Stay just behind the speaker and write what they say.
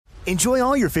Enjoy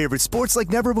all your favorite sports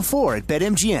like never before at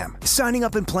BetMGM. Signing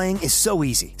up and playing is so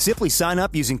easy. Simply sign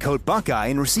up using code Buckeye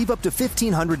and receive up to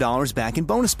 $1,500 back in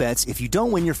bonus bets if you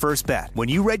don't win your first bet. When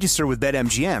you register with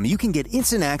BetMGM, you can get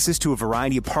instant access to a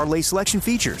variety of parlay selection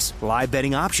features, live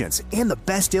betting options, and the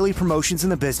best daily promotions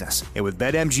in the business. And with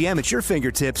BetMGM at your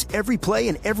fingertips, every play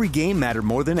and every game matter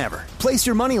more than ever. Place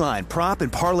your moneyline, prop,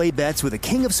 and parlay bets with the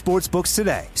king of sportsbooks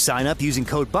today. Sign up using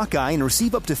code Buckeye and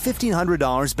receive up to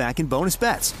 $1,500 back in bonus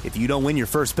bets if you don't win your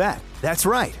first bet. That's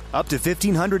right, up to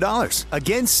 $1,500.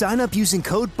 Again, sign up using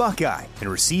code Buckeye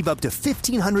and receive up to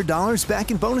 $1,500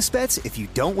 back in bonus bets if you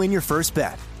don't win your first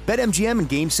bet. BetMGM and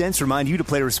GameSense remind you to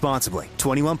play responsibly.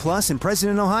 21 plus and present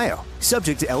in Ohio.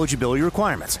 Subject to eligibility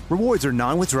requirements. Rewards are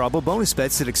non-withdrawable bonus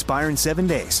bets that expire in 7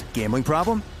 days. Gambling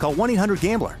problem? Call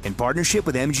 1-800-GAMBLER in partnership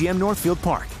with MGM Northfield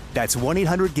Park. That's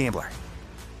 1-800-GAMBLER.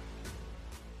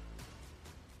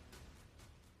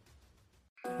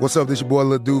 What's up, this your boy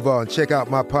Lil Duval, and check out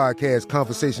my podcast,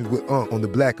 Conversations with Unc, on the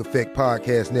Black Effect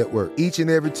Podcast Network. Each and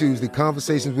every Tuesday,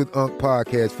 Conversations with Unc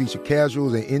podcast feature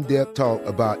casuals and in-depth talk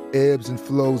about ebbs and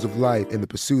flows of life and the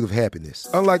pursuit of happiness.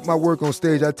 Unlike my work on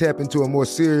stage, I tap into a more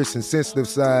serious and sensitive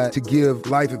side to give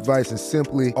life advice and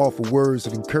simply offer words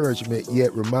of encouragement,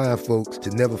 yet remind folks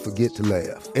to never forget to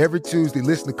laugh. Every Tuesday,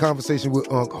 listen to Conversation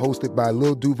with Unc, hosted by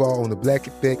Lil Duval on the Black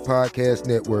Effect Podcast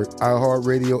Network,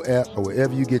 iHeartRadio app, or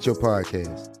wherever you get your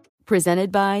podcasts.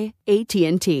 Presented by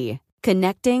AT&T.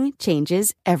 Connecting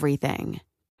changes everything.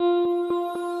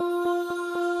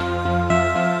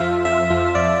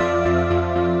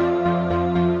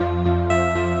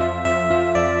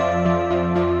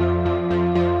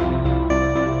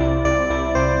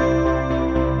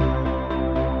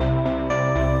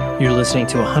 You're listening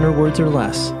to 100 Words or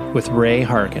Less with Ray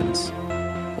Harkins.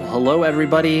 Hello,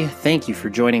 everybody. Thank you for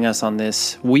joining us on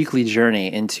this weekly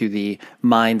journey into the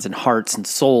minds and hearts and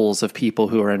souls of people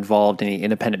who are involved in the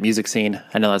independent music scene.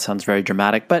 I know that sounds very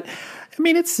dramatic, but I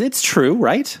mean, it's true,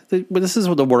 right? This is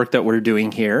the work that we're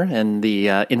doing here and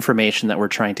the information that we're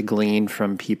trying to glean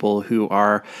from people who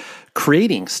are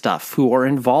creating stuff, who are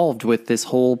involved with this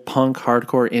whole punk,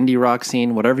 hardcore, indie rock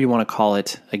scene, whatever you want to call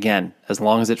it. Again, as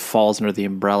long as it falls under the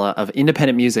umbrella of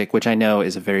independent music, which I know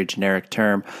is a very generic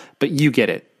term, but you get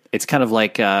it. It's kind of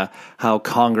like how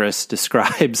Congress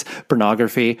describes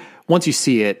pornography. Once you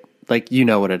see it, like, you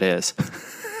know what it is.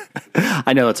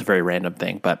 I know it's a very random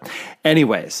thing, but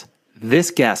anyways, this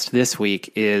guest this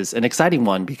week is an exciting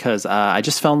one because I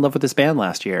just fell in love with this band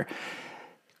last year.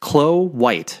 Chloe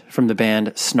White from the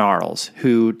band Snarls,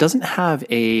 who doesn't have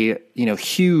a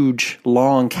huge,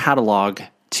 long catalog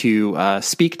to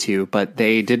speak to, but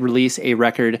they did release a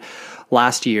record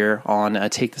last year on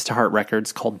Take This to Heart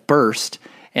Records called Burst.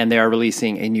 And they are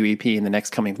releasing a new EP in the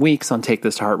next coming weeks on Take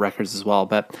This to Heart Records as well.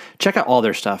 But check out all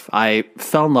their stuff. I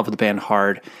fell in love with the band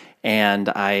hard, and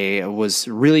I was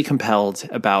really compelled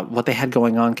about what they had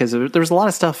going on because there was a lot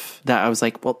of stuff that I was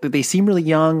like, well, they seem really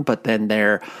young, but then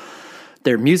their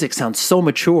music sounds so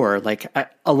mature. Like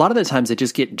a lot of the times I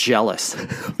just get jealous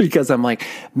because I'm like,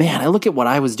 man, I look at what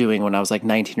I was doing when I was like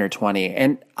 19 or 20,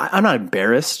 and I'm not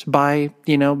embarrassed by,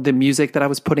 the music that I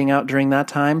was putting out during that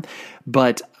time,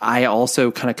 but I also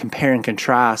kind of compare and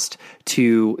contrast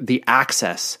to the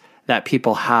access that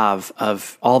people have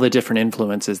of all the different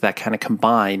influences that kind of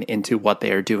combine into what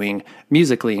they are doing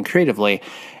musically and creatively.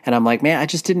 And I'm like, man, I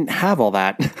just didn't have all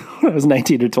that when I was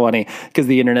 19 or 20 because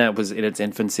the internet was in its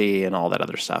infancy and all that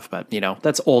other stuff. But,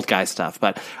 that's old guy stuff.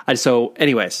 But so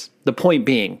anyways, the point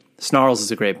being, Snarls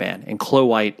is a great band and Chloe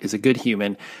White is a good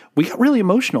human. We got really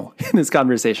emotional in this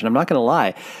conversation. I'm not going to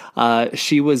lie.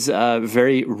 She was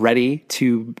very ready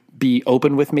to be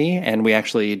open with me, and we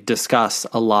actually discuss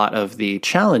a lot of the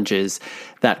challenges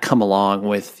that come along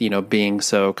with, being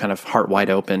so kind of heart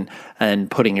wide open and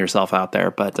putting yourself out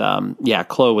there. But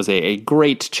Chloe was a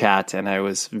great chat, and I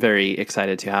was very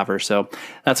excited to have her. So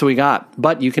that's what we got.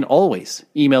 But you can always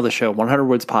email the show,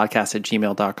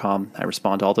 100wordspodcast@gmail.com. I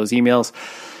respond to all those emails.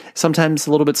 Sometimes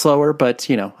a little bit slower, but,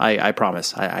 I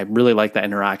promise. I really like that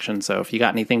interaction. So if you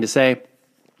got anything to say,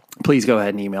 please go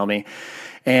ahead and email me.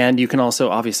 And you can also,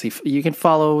 obviously, you can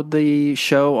follow the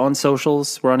show on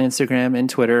socials. We're on Instagram and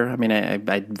Twitter. I mean,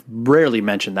 I rarely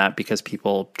mention that because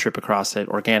people trip across it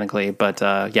organically. But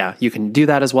you can do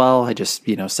that as well. I just,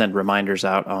 send reminders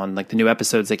out on like the new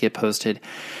episodes that get posted.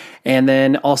 And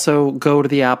then also go to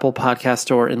the Apple Podcast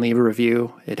Store and leave a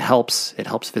review. It helps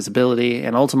visibility.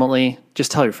 And ultimately, just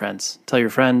tell your friends. Tell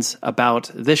your friends about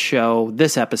this show,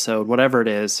 this episode, whatever it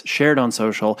is. Share it on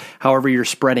social. However you're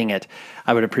spreading it,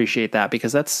 I would appreciate that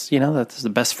because that's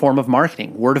the best form of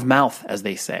marketing. Word of mouth, as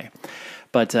they say.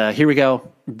 But here we go.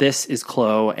 This is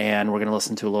Chloe, and we're going to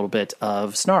listen to a little bit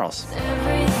of Snarls.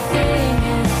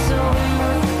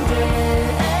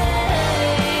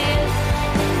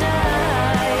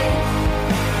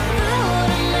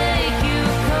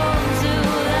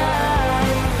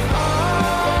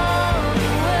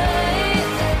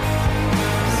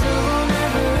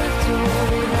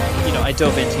 I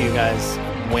dove into you guys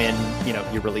when,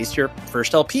 you released your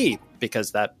first LP,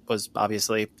 because that was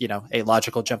obviously, a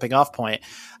logical jumping off point.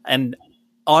 And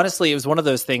honestly, it was one of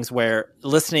those things where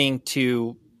listening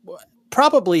to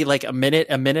probably like a minute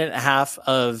and a half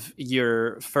of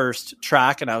your first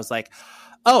track, and I was like,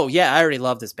 oh yeah, I already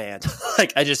love this band.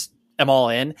 Like, I just am all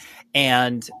in.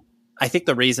 And I think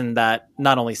the reason that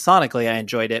not only sonically I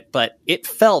enjoyed it, but it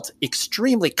felt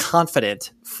extremely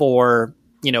confident for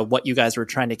what you guys were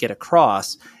trying to get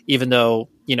across, even though,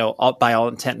 by all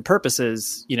intent and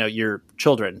purposes, you're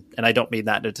children. And I don't mean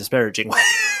that in a disparaging way.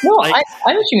 No, I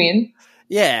know what you mean.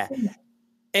 Yeah.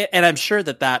 And I'm sure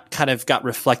that kind of got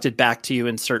reflected back to you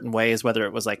in certain ways, whether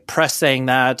it was like press saying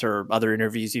that or other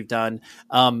interviews you've done.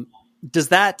 Does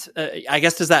that,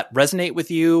 does that resonate with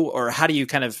you, or how do you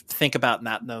kind of think about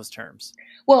that in those terms?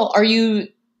 Well, are you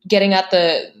getting at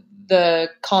the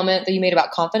comment that you made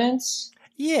about confidence?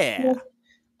 Yeah.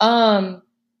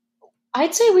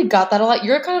 I'd say we got that a lot.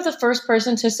 You're kind of the first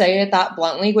person to say it that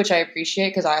bluntly, which I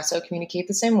appreciate, because I also communicate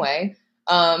the same way.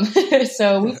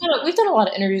 So we've done a lot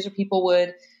of interviews where people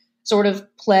would sort of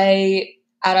play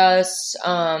at us,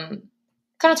 kind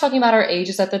of talking about our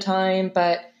ages at the time.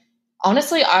 But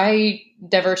honestly, I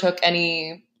never took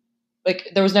any,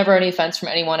 there was never any offense from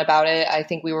anyone about it. I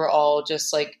think we were all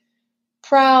just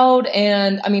proud.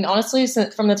 And I mean, honestly,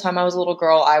 from the time I was a little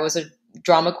girl, I was a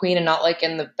drama queen, and not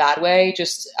in the bad way.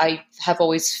 Just, I have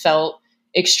always felt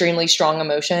extremely strong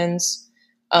emotions.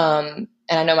 And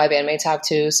I know my bandmates have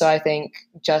too. So I think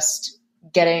just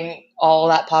getting all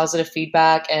that positive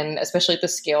feedback, and especially at the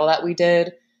scale that we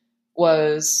did,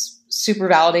 was super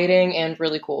validating and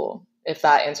really cool, if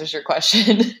that answers your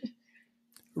question.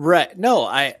 Right. No,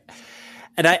 I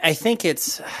think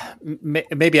it's,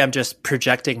 maybe I'm just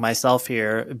projecting myself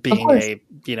here, being a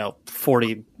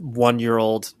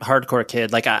 41-year-old hardcore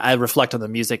kid. I reflect on the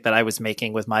music that I was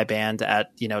making with my band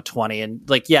at 20, and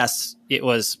yes, it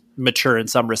was mature in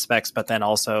some respects, but then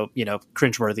also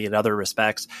cringeworthy in other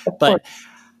respects. But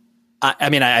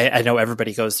I know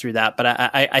everybody goes through that, but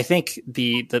I think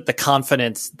the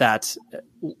confidence that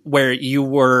where you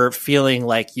were feeling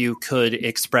like you could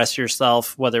express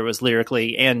yourself, whether it was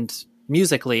lyrically and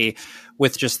musically,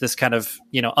 with just this kind of,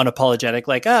 unapologetic,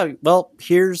 oh, well,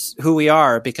 here's who we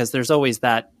are, because there's always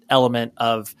that element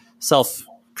of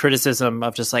self-criticism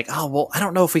of just oh, well, I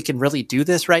don't know if we can really do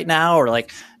this right now, or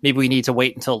maybe we need to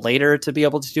wait until later to be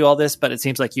able to do all this. But it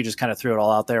seems like you just kind of threw it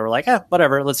all out there. We're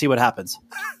whatever, let's see what happens.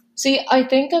 See, I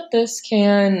think that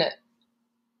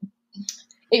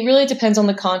it really depends on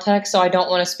the context. So I don't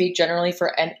want to speak generally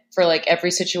for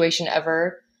every situation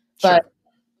ever, but sure.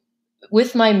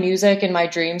 With my music and my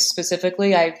dreams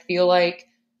specifically, I feel like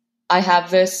I have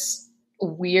this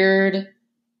weird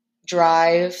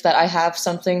drive that I have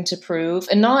something to prove,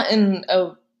 and not in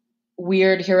a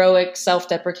weird, heroic,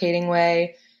 self-deprecating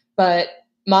way. But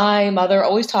my mother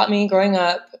always taught me growing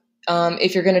up,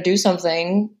 if you're going to do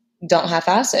something, don't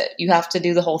half-ass it. You have to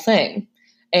do the whole thing.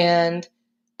 And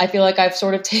I feel like I've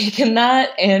sort of taken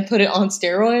that and put it on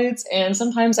steroids. And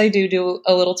sometimes I do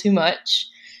a little too much.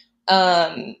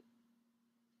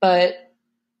 But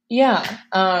yeah,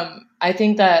 I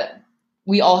think that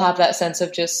we all have that sense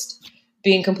of just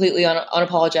being completely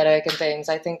unapologetic and things.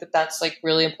 I think that that's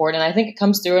really important. I think it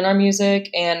comes through in our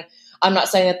music, and I'm not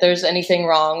saying that there's anything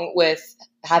wrong with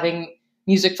having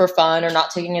music for fun or not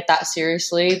taking it that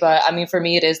seriously. But I mean, for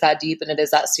me, it is that deep and it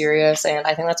is that serious, and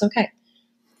I think that's okay.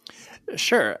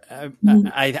 Sure.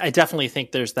 I definitely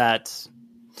think there's that.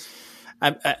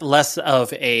 I'm less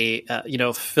of a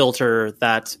filter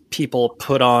that people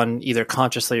put on either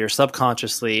consciously or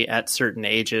subconsciously at certain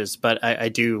ages, but I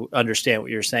do understand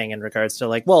what you're saying in regards to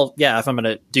well, yeah, if I'm going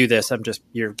to do this,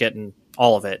 you're getting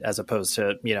all of it, as opposed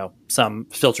to some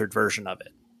filtered version of it.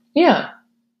 Yeah.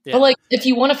 But if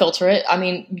you want to filter it, I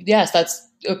mean, yes, that's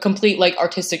a complete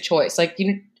artistic choice.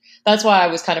 That's why I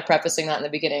was kind of prefacing that in the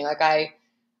beginning. I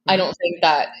don't think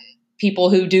that people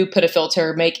who do put a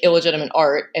filter make illegitimate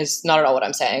art is not at all what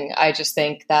I'm saying. I just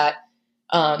think that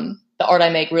the art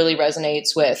I make really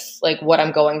resonates with what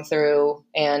I'm going through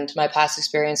and my past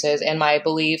experiences and my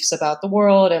beliefs about the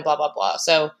world and blah, blah, blah.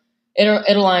 So it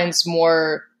aligns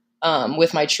more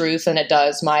with my truth than it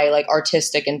does my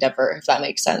artistic endeavor, if that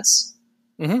makes sense.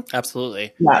 Mm-hmm.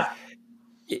 Absolutely. Yeah.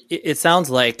 It sounds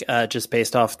like just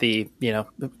based off the,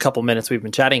 couple minutes we've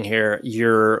been chatting here,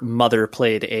 your mother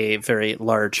played a very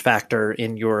large factor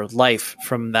in your life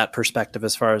from that perspective,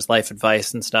 as far as life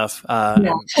advice and stuff.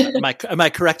 Yeah. Am I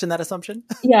correct in that assumption?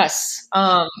 Yes.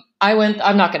 I'm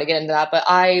not going to get into that, but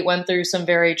I went through some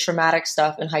very traumatic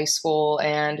stuff in high school,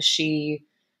 and she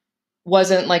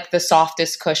wasn't like the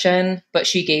softest cushion, but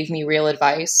she gave me real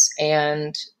advice,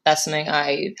 and that's something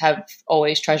I have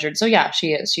always treasured. So yeah,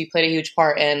 she played a huge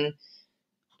part in,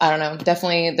 I don't know,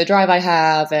 definitely the drive I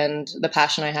have and the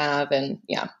passion I have. And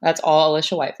yeah, that's all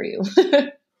Alicia White for you.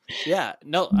 Yeah,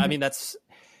 no, I mean,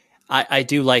 I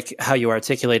do like how you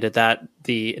articulated that,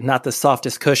 not the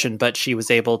softest cushion, but she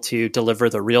was able to deliver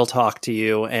the real talk to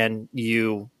you, and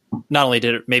you not only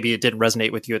maybe it didn't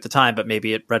resonate with you at the time, but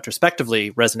maybe it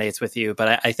retrospectively resonates with you.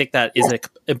 But I think that is an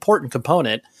important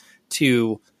component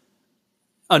to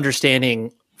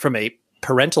understanding from a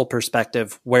parental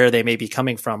perspective where they may be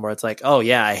coming from, where it's like, oh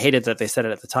yeah, I hated that they said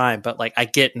it at the time, but like I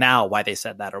get now why they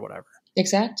said that or whatever.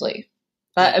 Exactly.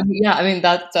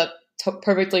 That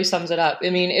perfectly sums it up. I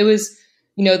mean, it was,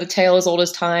 the tale as old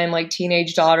as time, like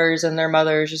teenage daughters and their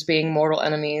mothers just being mortal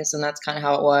enemies. And that's kind of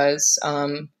how it was.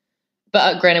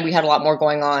 But granted, we had a lot more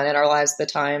going on in our lives at the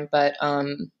time. But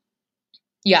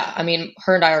yeah, I mean,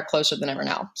 her and I are closer than ever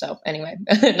now. So anyway,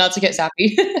 not to get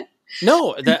sappy.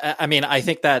 No, I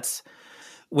think that's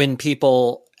when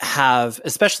people have,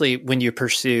 especially when you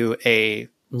pursue a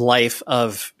life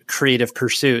of creative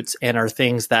pursuits and are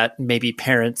things that maybe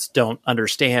parents don't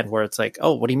understand, where it's like,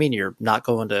 oh, what do you mean you're not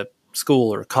going to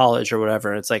school or college or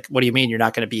whatever? It's like, what do you mean you're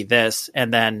not going to be this?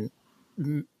 And then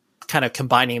kind of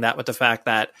combining that with the fact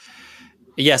that,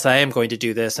 yes, I am going to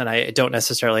do this and I don't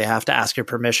necessarily have to ask your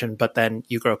permission, but then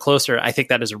you grow closer. I think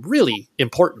that is really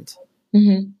important.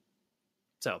 Mm-hmm.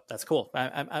 So that's cool.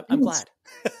 I'm glad.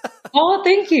 Oh,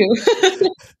 thank you.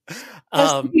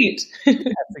 That's sweet. Yes,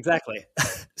 exactly.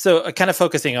 So kind of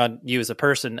focusing on you as a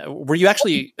person, were you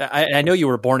actually, I know you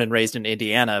were born and raised in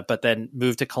Indiana, but then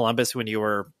moved to Columbus when you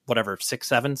were, 6,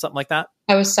 7, something like that?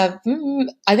 I was 7.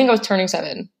 I think I was turning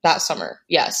 7 that summer.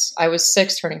 Yes. I was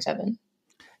 6 turning 7.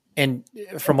 And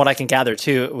from what I can gather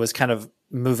too, it was kind of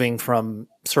moving from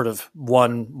sort of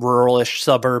one rural-ish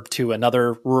suburb to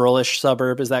another rural-ish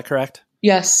suburb. Is that correct?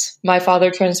 Yes. My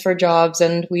father transferred jobs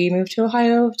and we moved to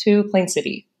Ohio, to Plain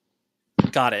City.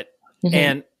 Got it. Mm-hmm.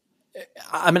 And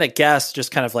I'm going to guess,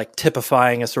 just kind of like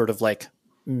typifying a sort of like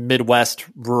Midwest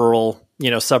rural,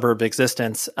 suburb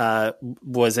existence.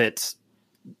 Was it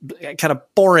kind of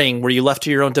boring? Were you left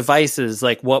to your own devices?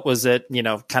 Like, what was it,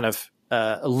 kind of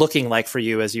looking like for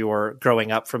you as you were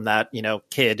growing up from that,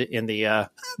 kid in the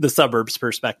suburbs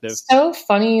perspective? So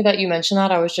funny that you mentioned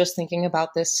that. I was just thinking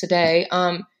about this today.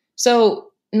 So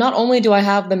not only do I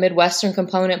have the Midwestern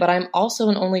component, but I'm also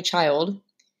an only child.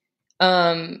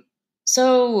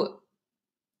 So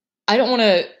I don't want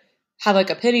to have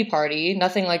like a pity party,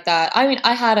 nothing like that. I mean,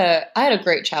 I had a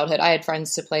great childhood. I had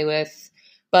friends to play with,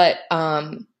 but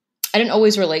I didn't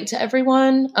always relate to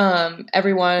everyone.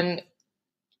 Everyone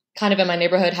kind of in my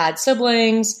neighborhood had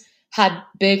siblings, had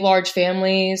big, large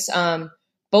families.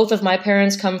 Both of my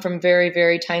parents come from very,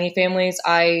 very tiny families.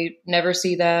 I never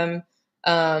see them.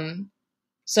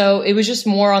 So it was just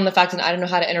more on the fact that I don't know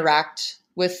how to interact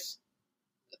with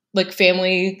like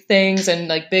family things and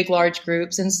like big, large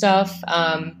groups and stuff.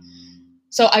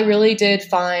 So I really did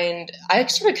I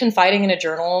started confiding in a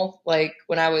journal like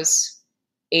when I was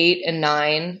 8 and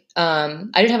 9. I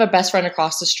did have a best friend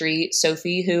across the street,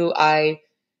 Sophie, who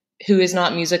is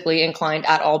not musically inclined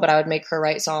at all, but I would make her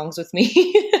write songs with me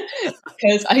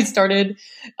because I started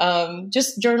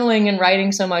just journaling and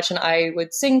writing so much, and I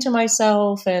would sing to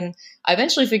myself. And I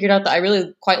eventually figured out that I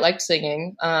really quite liked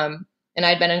singing. And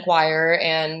I'd been in choir,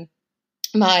 and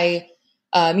my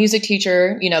music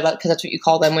teacher, because that's what you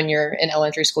call them when you're in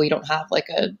elementary school. You don't have like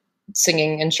a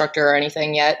singing instructor or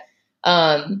anything yet.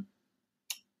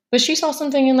 But she saw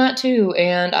something in that too.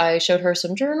 And I showed her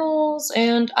some journals,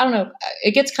 and I don't know,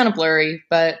 it gets kind of blurry,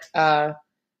 but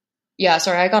yeah,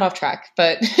 sorry, I got off track,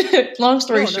 but long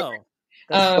story short.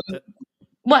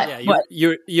 What? Yeah, what?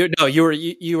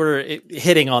 You were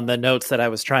hitting on the notes that I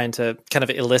was trying to kind of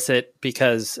elicit,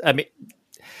 because I mean,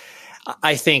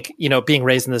 I think, being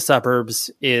raised in the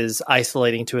suburbs is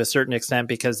isolating to a certain extent,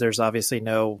 because there's obviously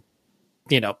no,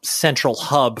 central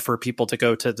hub for people to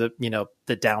go to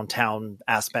the downtown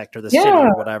aspect or the city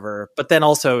or whatever. But then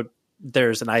also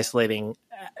there's an isolating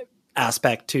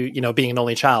aspect to, being an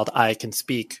only child. I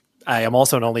am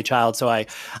also an only child. So I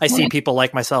see people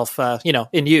like myself,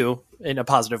 in you in a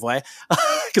positive way,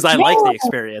 because I like the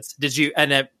experience. Did you,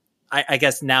 and I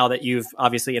guess now that you've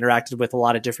obviously interacted with a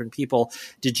lot of different people,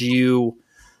 did you,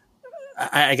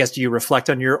 I guess, do you reflect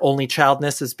on your only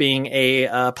childness as being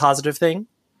a positive thing?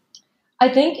 I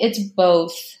think it's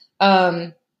both.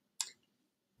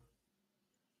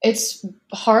 It's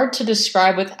hard to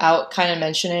describe without kind of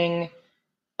mentioning,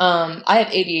 I have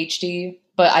ADHD,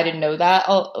 but I didn't know that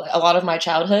a lot of my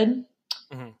childhood.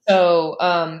 Mm-hmm. So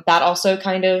that also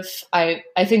kind of, I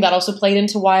think that also played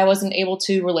into why I wasn't able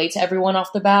to relate to everyone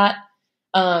off the bat.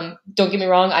 Don't get me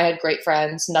wrong, I had great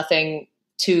friends, nothing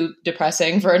too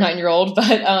depressing for a 9-year-old,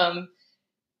 but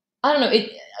I don't know,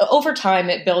 over time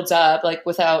it builds up, like,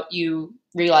 without you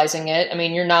realizing it. I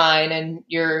mean, you're 9 and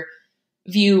your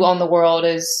view on the world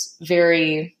is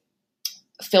very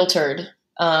filtered.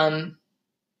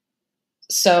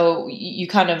 So you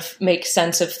kind of make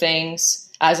sense of things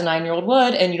as a 9-year-old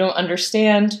would, and you don't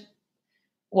understand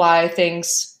why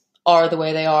things are the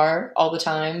way they are all the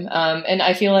time. And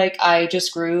I feel like I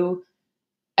just grew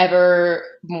ever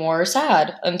more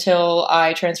sad until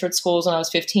I transferred schools when I was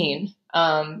 15.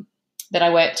 Then I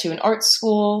went to an arts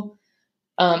school,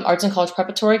 Arts and College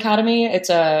Preparatory Academy. It's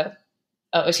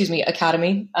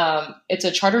Academy. It's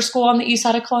a charter school on the east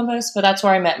side of Columbus, but that's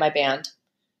where I met my band.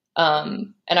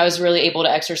 And I was really able to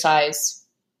exercise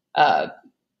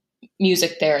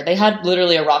music there. They had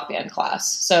literally a rock band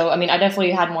class. So, I mean, I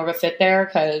definitely had more of a fit there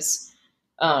because,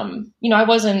 I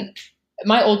wasn't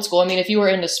my old school. I mean, if you were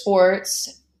into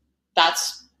sports,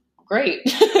 that's great.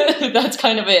 That's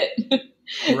kind of it.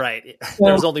 Right.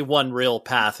 There's only one real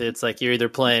path. It's like you're either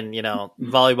playing,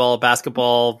 volleyball,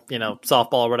 basketball,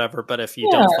 softball or whatever. But if you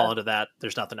don't fall into that,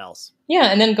 there's nothing else. Yeah.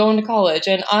 And then going to college.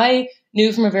 And I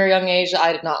knew from a very young age that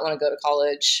I did not want to go to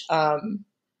college.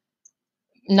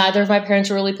 Neither of my parents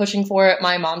were really pushing for it.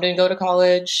 My mom didn't go to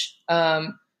college.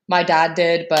 My dad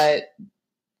did, but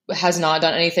has not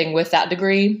done anything with that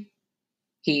degree.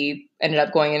 He ended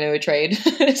up going into a trade.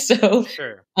 So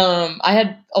sure. I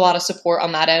had a lot of support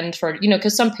on that end for,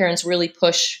 because some parents really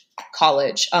push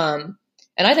college. And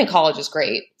I think college is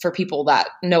great for people that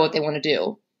know what they want to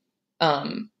do.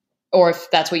 Or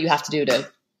if that's what you have to do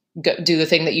to do the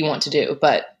thing that you want to do.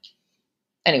 But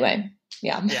anyway,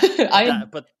 yeah.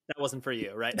 But that wasn't for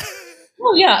you, right?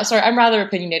 Well, yeah. Sorry, I'm rather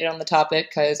opinionated on the topic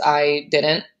because I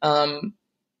didn't.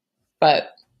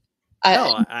 But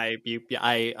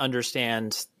I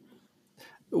understand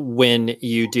when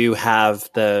you do have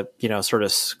the, sort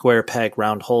of square peg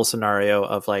round hole scenario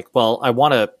of like, well, I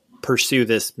want to pursue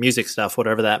this music stuff,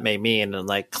 whatever that may mean. And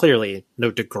like, clearly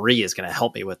no degree is going to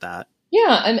help me with that.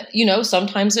 Yeah. And,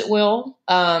 sometimes it will.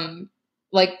 I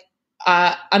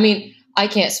mean, I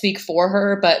can't speak for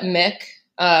her, but Mick,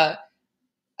 I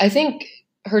think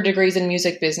her degree's in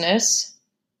music business,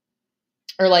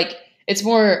 or like, it's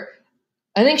more,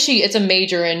 I think it's a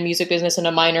major in music business and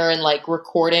a minor in like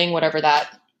recording, whatever that's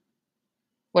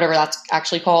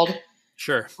actually called.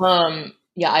 Sure.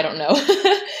 Yeah, I don't know,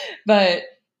 but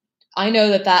I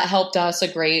know that helped us a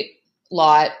great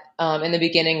lot. In the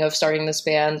beginning of starting this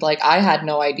band, like I had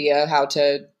no idea how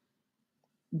to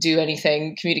do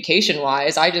anything communication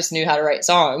wise. I just knew how to write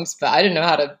songs, but I didn't know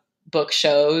how to book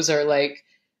shows or like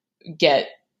get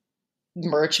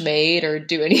merch made or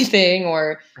do anything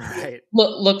or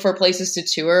look for places to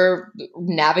tour,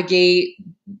 navigate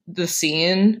the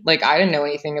scene. Like I didn't know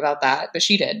anything about that, but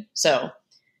she did. So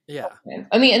yeah,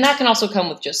 I mean, and that can also come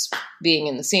with just being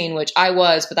in the scene, which I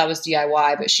was, but that was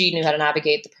DIY, but she knew how to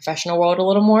navigate the professional world a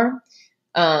little more.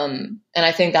 And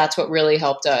I think that's what really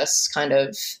helped us kind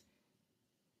of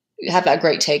have that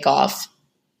great takeoff.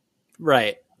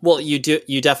 Right. Well, you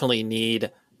definitely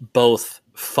need both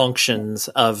functions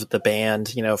of the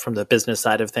band, from the business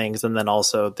side of things and then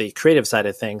also the creative side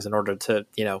of things in order to,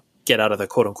 get out of the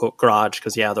quote unquote garage.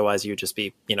 Cause otherwise you'd just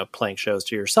be, playing shows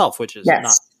to yourself, which is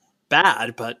not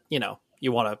bad, but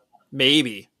you want to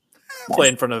maybe play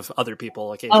in front of other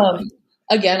people occasionally.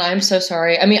 Again, I'm so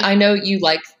sorry. I mean, I know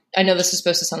this is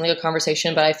supposed to sound like a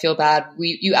conversation, but I feel bad.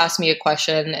 You asked me a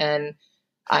question and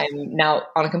I'm now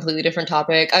on a completely different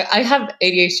topic. I have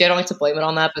ADHD. I don't like to blame it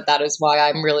on that, but that is why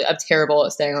I'm terrible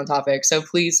at staying on topic. So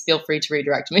please feel free to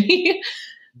redirect me.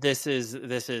 This is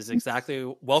exactly,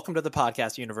 welcome to the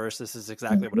podcast universe. This is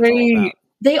exactly what it's all about.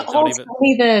 They all tell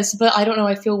me this, but I don't know.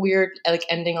 I feel weird like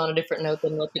ending on a different note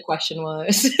than what the question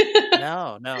was.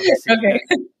 No. Okay.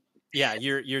 Yeah,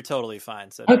 you're totally fine.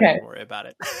 So don't even worry about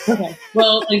it. Okay.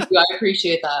 Well, thank you. I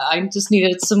appreciate that. I just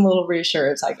needed some little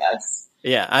reassurance, I guess.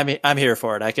 Yeah, I'm here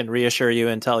for it. I can reassure you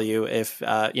and tell you if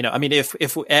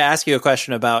if I ask you a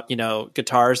question about,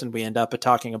 guitars and we end up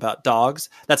talking about dogs,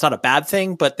 that's not a bad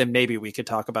thing, but then maybe we could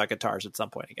talk about guitars at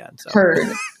some point again. So. Heard.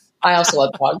 I also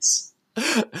love dogs.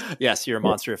 Yes, you're a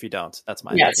monster if you don't. That's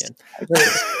my Yes. opinion.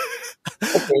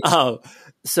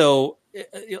 So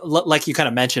like you kind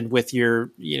of mentioned with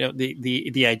your,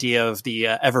 the idea of the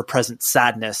ever-present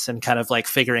sadness and kind of like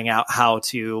figuring out how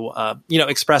to,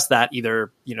 express that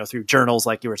either, through journals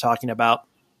like you were talking about.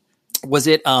 Was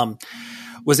it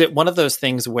one of those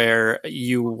things where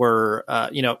you were,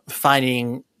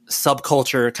 finding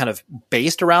subculture kind of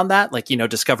based around that, like,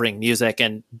 discovering music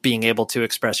and being able to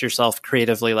express yourself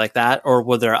creatively like that? Or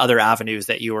were there other avenues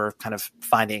that you were kind of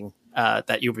finding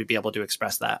that you would be able to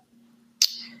express that?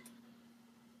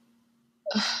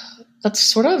 That's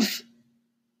sort of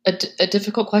a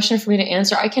difficult question for me to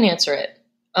answer. I can answer it.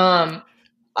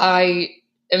 I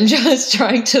am just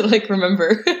trying to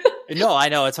remember. No, I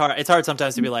know it's hard. It's hard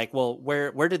sometimes to be like, well,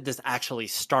 where did this actually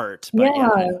start? But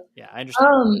yeah, I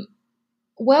understand.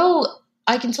 Well,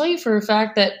 I can tell you for a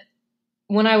fact that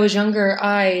when I was younger,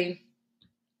 I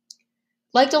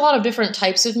liked a lot of different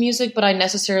types of music, but I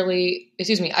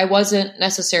wasn't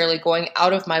necessarily going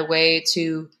out of my way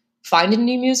to find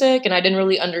new music, and I didn't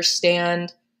really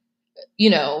understand,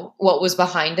 what was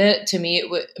behind it. To me,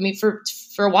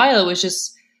 for a while, it was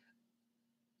just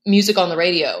music on the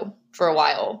radio for a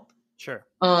while. Sure.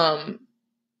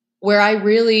 Where I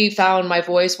really found my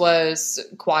voice was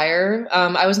choir.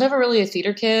 I was never really a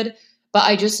theater kid, but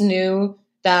I just knew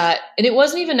that, and it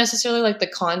wasn't even necessarily like the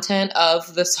content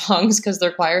of the songs because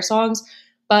they're choir songs,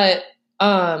 but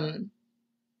I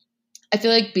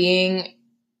feel like being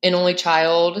an only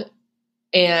child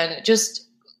and just,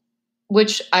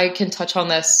 which I can touch on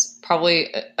this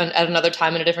probably at another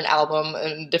time in a different album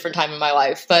and a different time in my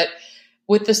life, but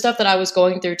with the stuff that I was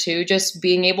going through too, just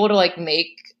being able to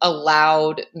make a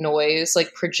loud noise,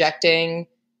 projecting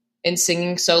and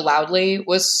singing so loudly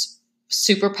was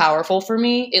super powerful for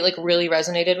me. It really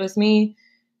resonated with me.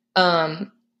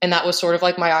 And that was sort of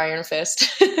my iron fist.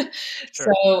 Sure.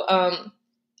 So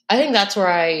I think that's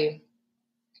where I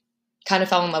kind of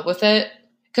fell in love with it,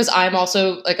 because I'm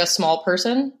also a small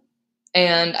person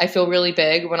and I feel really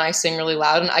big when I sing really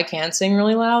loud, and I can sing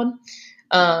really loud.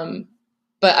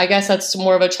 But I guess that's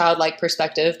more of a childlike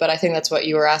perspective, but I think that's what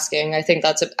you were asking. I think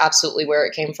that's absolutely where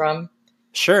it came from.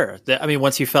 Sure.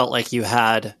 Once you felt like you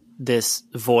had this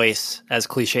voice, as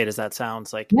cliched as that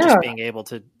sounds, just being able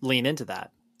to lean into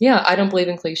that. Yeah, I don't believe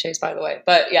in cliches, by the way,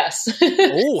 but yes.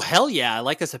 Oh, hell yeah. I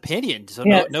like this opinion. So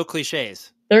yes. No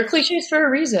cliches. They're cliches for a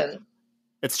reason.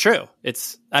 It's true.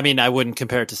 I wouldn't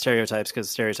compare it to stereotypes,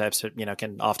 because stereotypes,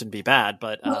 can often be bad,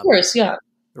 but of course, yeah.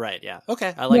 Right. Yeah.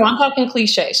 Okay. I'm talking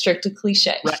cliche, strictly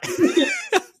cliche. Right.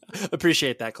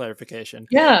 Appreciate that clarification.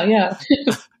 Yeah.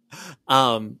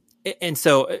 And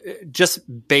so just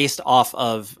based off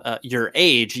of your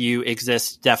age, you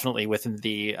exist definitely within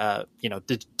the,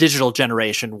 the digital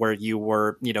generation where you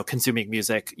were, consuming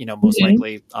music, most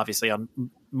likely, obviously on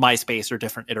MySpace or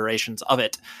different iterations of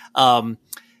it.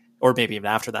 Or maybe even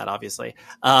after that, obviously.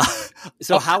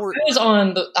 So I was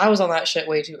on that shit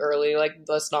way too early.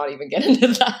 Let's not even get into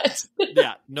that.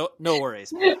 Yeah, no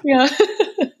worries. Yeah.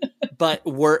 But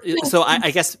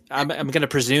I guess I'm going to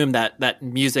presume that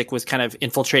music was kind of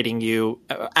infiltrating you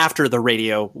after the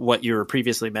radio. What you were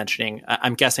previously mentioning,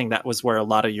 I'm guessing that was where a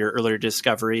lot of your earlier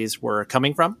discoveries were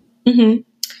coming from. Mm-hmm.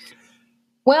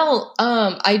 Well,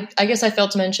 I guess I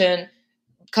failed to mention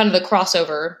kind of the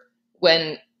crossover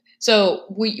when. So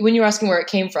when you were asking where it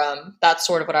came from, that's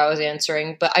sort of what I was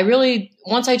answering. But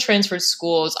once I transferred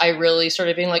schools, I really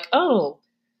started being oh,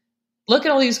 look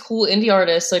at all these cool indie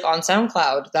artists on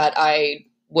SoundCloud that I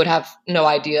would have no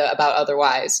idea about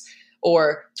otherwise,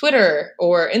 or Twitter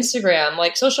or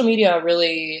Instagram. Social media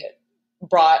really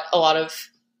brought a lot of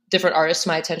different artists to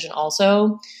my attention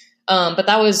also. But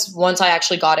that was once I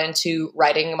actually got into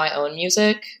writing my own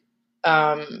music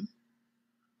in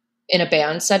a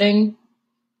band setting,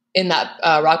 in that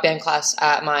rock band class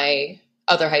at my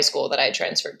other high school that I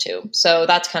transferred to. So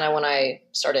that's kind of when I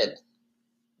started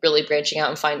really branching out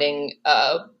and finding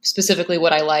specifically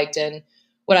what I liked and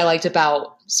what I liked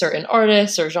about certain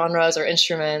artists or genres or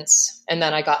instruments. And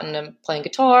then I got into playing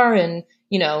guitar and,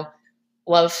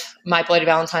 love My Bloody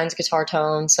Valentine's guitar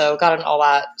tone. So got into all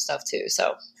that stuff too.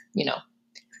 So,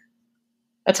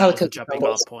 that's how the jumping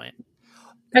off point,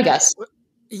 I guess.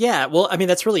 Yeah. Well,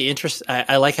 that's really interesting.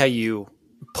 I like how you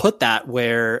put that,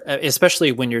 where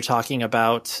especially when you're talking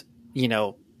about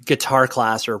guitar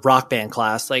class or rock band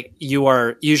class, you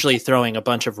are usually throwing a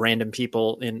bunch of random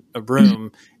people in a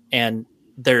room and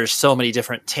there's so many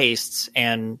different tastes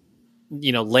and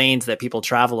lanes that people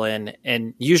travel in,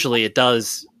 and usually it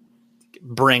does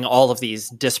bring all of these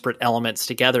disparate elements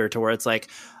together to where it's like,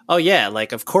 oh yeah,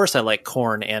 like of course I like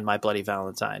Korn and My Bloody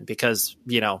Valentine because,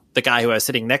 you know, the guy who I was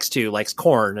sitting next to likes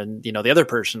Korn and, you know, the other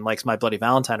person likes My Bloody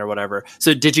Valentine or whatever.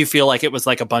 So did you feel like it was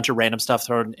like a bunch of random stuff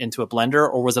thrown into a blender,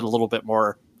 or was it a little bit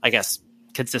more, I guess,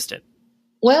 consistent?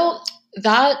 Well,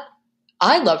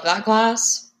 I loved that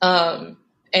class.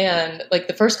 And like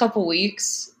the first couple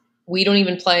weeks, we don't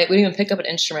even pick up an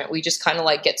instrument. We just kind of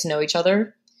like get to know each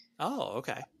other. Oh,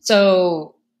 okay.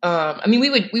 So, I mean,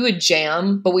 we would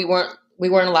jam, but we weren't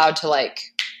allowed to like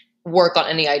work on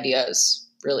any ideas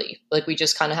really. Like we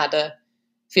just kind of had to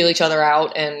feel each other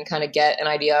out and kind of get an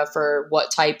idea for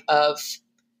what type of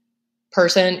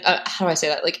person, how do I say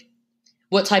that? Like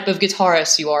what type of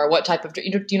guitarist you are, what type of, do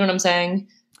you know what I'm saying?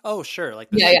 Oh, sure. Like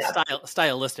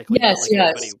stylistically, yes, like yes.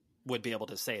 everybody would be able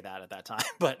to say that at that time,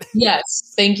 but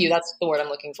yes, thank you. That's the word I'm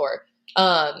looking for.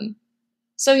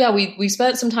 So yeah, we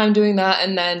spent some time doing that,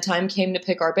 and then time came to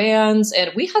pick our bands,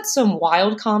 and we had some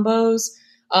wild combos.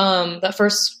 That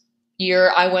first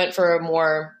year I went for a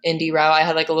more indie route. I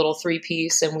had like a little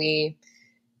 3-piece, and we,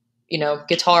 you know,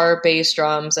 guitar, bass,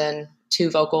 drums, and 2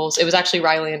 vocals. It was actually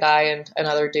Riley and I and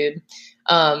another dude.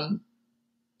 And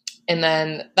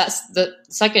then that's the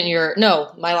second year.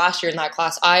 No, my last year in that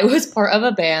class, I was part of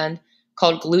a band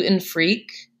called Gluten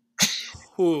Freak.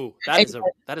 Ooh,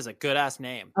 that is a good ass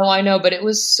name. Oh, I know, but it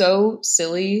was so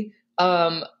silly.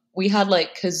 We had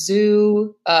like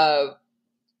kazoo.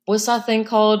 What's that thing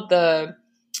called? Slide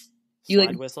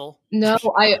whistle? No,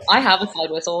 I have a slide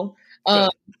whistle. No,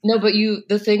 but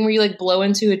the thing where you like blow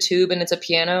into a tube and it's a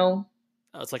piano.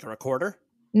 Oh, it's like a recorder?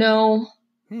 No.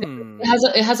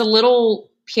 It has a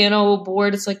little piano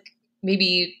board. It's like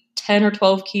maybe 10 or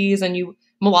 12 keys, and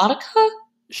melodica?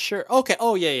 Sure. Okay.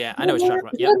 Oh, yeah. I know what you're talking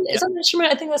about. Yeah. Is that an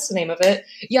instrument? I think that's the name of it.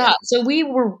 Yeah. So we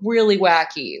were really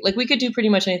wacky. Like we could do pretty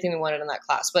much anything we wanted in that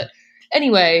class. But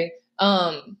anyway,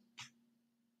 yeah,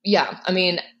 I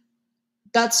mean,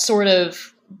 that's sort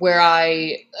of where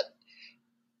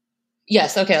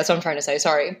yes. Okay. That's what I'm trying to say.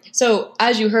 Sorry. So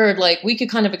as you heard, like we could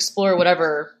kind of explore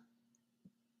whatever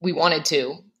we wanted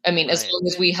to. I mean, as long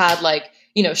as we had like,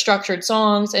 you know, structured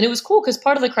songs. And it was cool because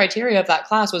part of the criteria of that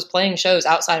class was playing shows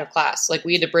outside of class. Like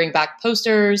we had to bring back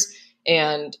posters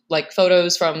and like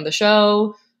photos from the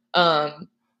show. So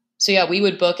yeah, we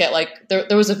would book at like,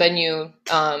 there was a venue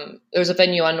on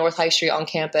North High Street on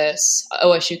campus,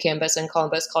 OSU campus in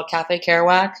Columbus called Cafe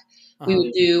Kerouac. We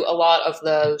would do a lot of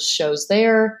those shows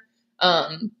there.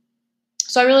 So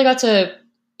I really got to,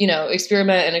 you know,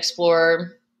 experiment and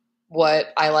explore what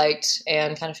I liked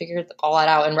and kind of figured all that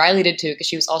out. And Riley did too, because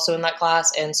she was also in that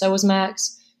class, and so was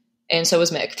Max, and so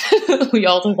was Mick. We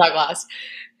all took that class.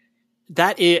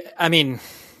 I mean,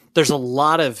 there's a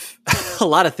lot of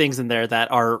things in there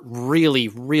that are really,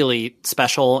 really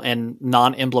special and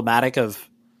non-emblematic of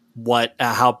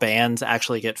how bands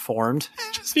actually get formed.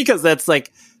 Just because that's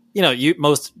like, you know,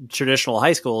 most traditional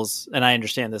high schools, and I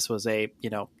understand this was a, you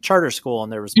know, charter school,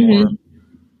 and there was more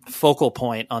focal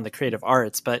point on the creative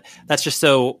arts, but that's just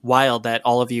so wild that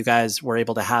all of you guys were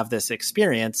able to have this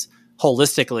experience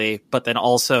holistically, but then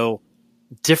also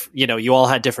you know, you all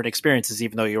had different experiences,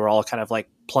 even though you were all kind of like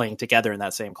playing together in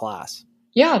that same class.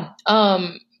 Yeah.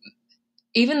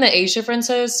 Even the age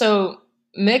differences. So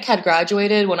Mick had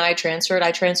graduated when I transferred.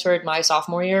 I transferred my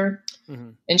sophomore year,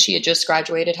 and she had just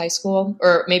graduated high school,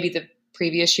 or maybe the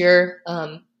previous year.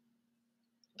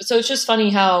 So it's just funny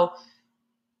how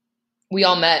we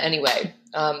all met anyway.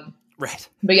 Right.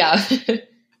 But yeah.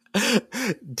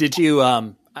 Did you,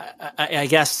 I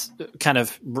guess, kind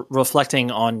of reflecting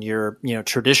on your, you know,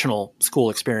 traditional school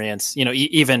experience, you know,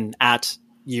 even at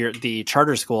the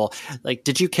charter school, like,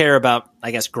 did you care about,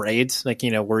 I guess, grades? Like,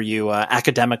 you know, were you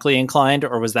academically inclined,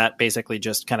 or was that basically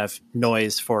just kind of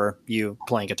noise for you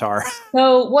playing guitar?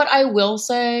 So what I will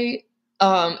say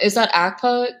is that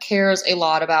ACPA cares a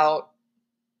lot about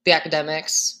the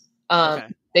academics. Okay.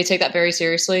 They take that very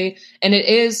seriously, and it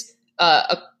is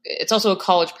it's also a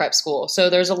college prep school. So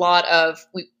there's a lot of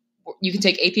you can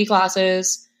take AP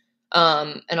classes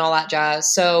and all that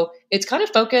jazz. So it's kind of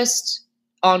focused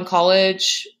on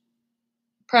college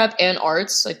prep and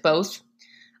arts, like both.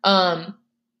 I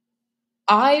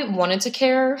wanted to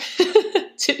care,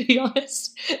 to be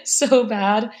honest, so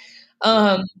bad,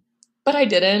 but I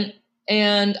didn't,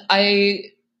 and I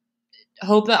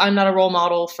hope that I'm not a role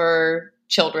model for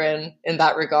children in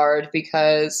that regard,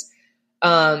 because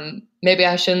maybe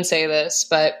I shouldn't say this,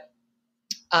 but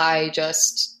I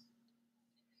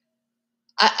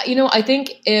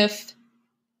think if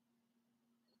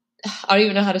I don't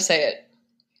even know how to say it,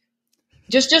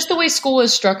 just the way school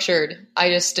is structured,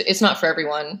 it's not for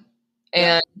everyone,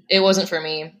 and it wasn't for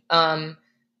me.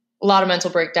 a lot of mental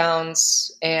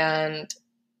breakdowns, and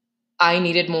I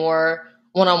needed more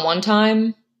one-on-one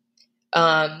time.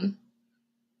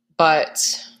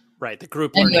 But right, the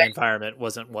group learning environment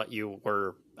wasn't what you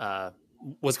were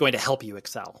was going to help you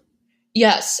excel.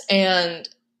 Yes, and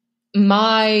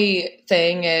my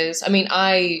thing is, I mean,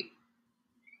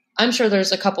 I'm sure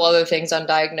there's a couple other things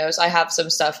undiagnosed. I have some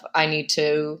stuff I need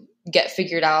to get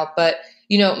figured out, but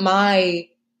my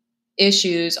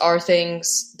issues are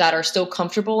things that are still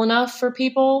comfortable enough for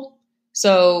people.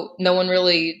 So no one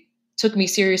really took me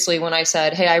seriously when I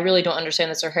said, hey, I really don't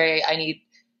understand this, or hey, I need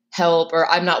help, or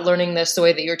I'm not learning this the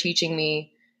way that you're teaching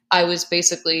me. I was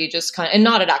basically just kind of, and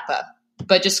not at ACPA,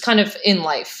 but just kind of in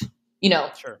life,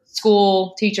 Sure.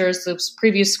 School, teachers, the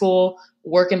previous school,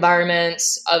 work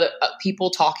environments, other people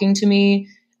talking to me.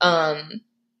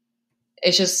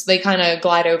 It's just, they kind of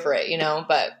glide over it,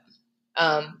 but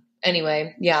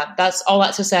anyway, yeah, that's all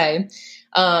that to say.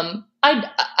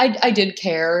 I did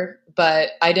care,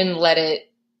 but I didn't let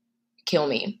it kill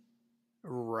me.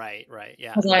 Right.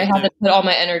 Yeah. Because I had to put all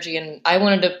my energy in. I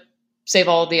wanted to save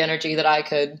all the energy that I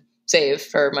could save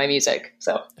for my music.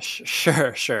 So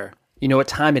sure. You know what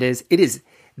time it is? It is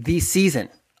the season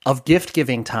of gift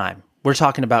giving time. We're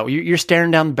talking about, you're staring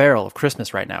down the barrel of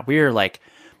Christmas right now. We are like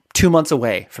 2 months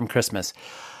away from Christmas.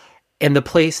 And the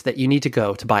place that you need to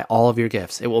go to buy all of your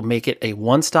gifts, it will make it a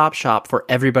one-stop shop for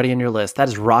everybody in your list. That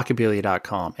is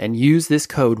rockabilia.com. And use this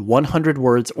code 100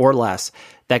 words or less.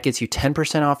 That gets you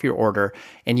 10% off your order,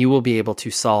 and you will be able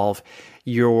to solve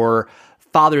your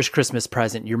father's Christmas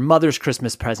present, your mother's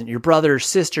Christmas present, your brother,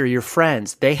 sister, your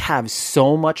friends. They have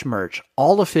so much merch,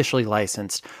 all officially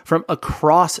licensed from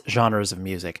across genres of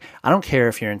music. I don't care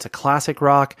if you're into classic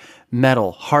rock,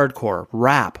 metal, hardcore,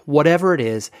 rap, whatever it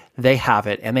is, they have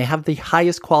it. And they have the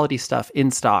highest quality stuff in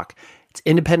stock. It's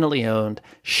independently owned,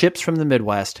 ships from the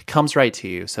Midwest, comes right to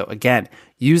you. So again,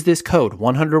 use this code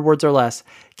 100 words or less,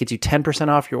 gets you 10%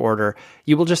 off your order.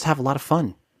 You will just have a lot of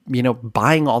fun,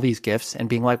 buying all these gifts and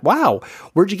being like, wow,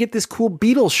 where'd you get this cool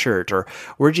Beatles shirt? Or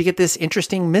where'd you get this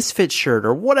interesting Misfits shirt?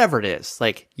 Or whatever it is.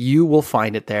 Like, you will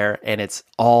find it there, and it's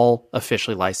all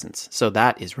officially licensed. So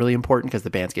that is really important because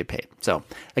the bands get paid. So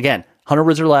again, 100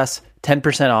 words or less,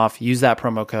 10% off, use that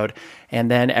promo code,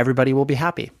 and then everybody will be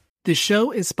happy. The show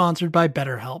is sponsored by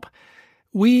BetterHelp.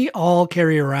 We all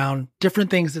carry around different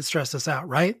things that stress us out,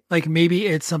 right? Like maybe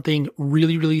it's something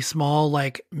really, really small,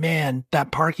 like, man,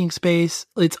 that parking space,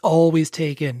 it's always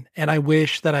taken. And I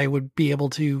wish that I would be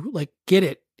able to get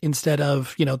it instead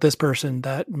of, this person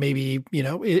that maybe,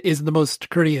 isn't the most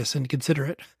courteous and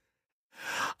considerate.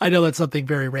 I know that's something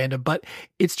very random, but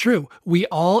it's true. We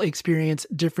all experience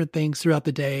different things throughout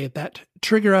the day that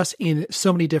trigger us in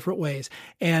so many different ways.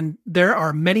 And there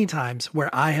are many times where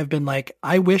I have been like,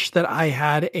 I wish that I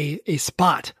had a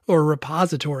spot or a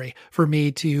repository for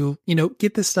me to,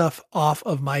 get this stuff off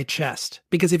of my chest.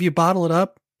 Because if you bottle it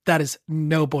up, that is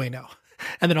no bueno.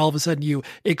 And then all of a sudden you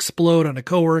explode on a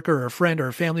coworker or a friend or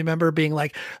a family member being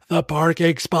like, the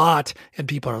parking spot. And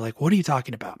people are like, what are you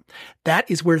talking about? That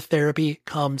is where therapy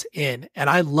comes in. And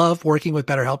I love working with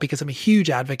BetterHelp because I'm a huge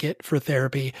advocate for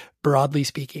therapy, broadly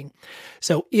speaking.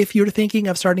 So if you're thinking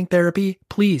of starting therapy,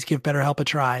 please give BetterHelp a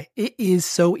try. It is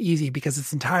so easy because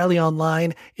it's entirely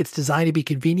online. It's designed to be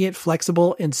convenient,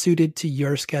 flexible, and suited to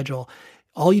your schedule.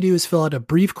 All you do is fill out a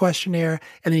brief questionnaire,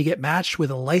 and then you get matched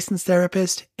with a licensed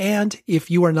therapist. And if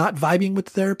you are not vibing with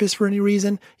the therapist for any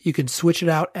reason, you can switch it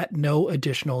out at no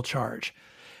additional charge.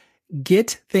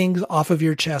 Get things off of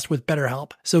your chest with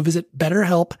BetterHelp. So visit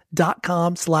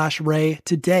betterhelp.com/Ray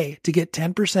today to get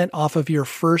 10% off of your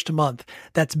first month.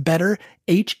 That's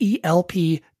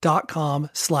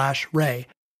betterhelp.com/Ray.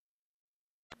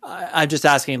 I'm just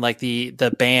asking, like,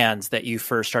 the bands that you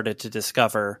first started to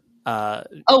discover.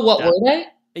 What were they?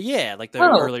 Yeah, like the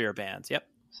earlier bands. Yep.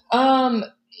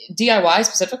 DIY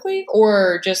specifically,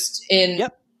 or just in?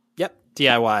 Yep.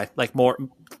 DIY, like more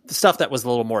stuff that was a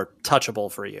little more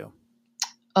touchable for you.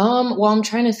 Well, I'm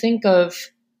trying to think of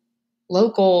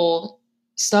local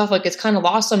stuff. Like, it's kind of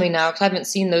lost on me now because I haven't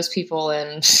seen those people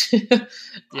in,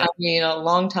 a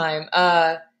long time.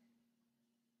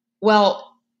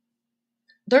 Well,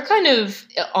 they're kind of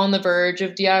on the verge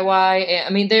of DIY. I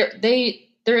mean, they're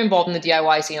involved in the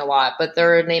DIY scene a lot, but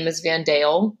their name is Van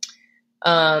Dale.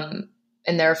 And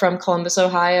they're from Columbus,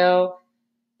 Ohio.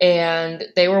 And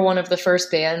they were one of the first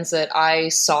bands that I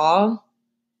saw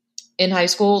in high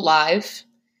school live.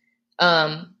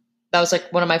 That was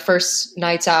like one of my first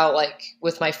nights out, like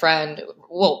with my friend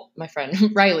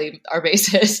Riley, our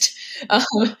bassist.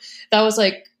 That was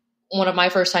like one of my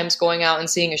first times going out and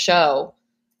seeing a show.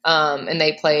 And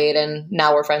they played, and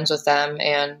now we're friends with them,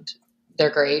 and they're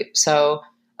great. So,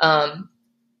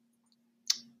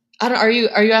 are you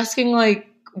asking like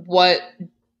what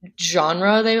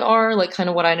genre they are, like kind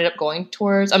of what I ended up going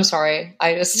towards? I'm sorry.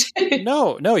 I just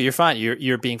No, you're fine.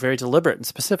 You're being very deliberate and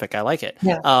specific. I like it.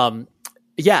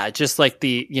 Yeah. Just like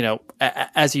the,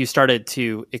 as you started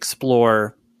to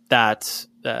explore that,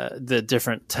 the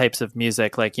different types of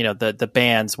music, like, the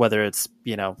bands, whether it's,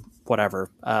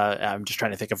 whatever, I'm just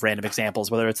trying to think of random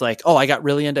examples, whether it's like, oh, I got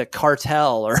really into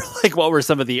Cartel, or like, what were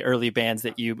some of the early bands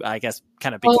that you, I guess,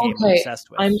 kind of became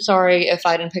obsessed with? I'm sorry if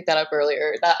I didn't pick that up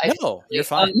earlier. You're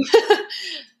fine.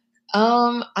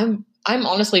 I'm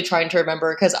honestly trying to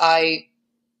remember, because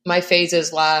my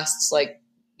phases last like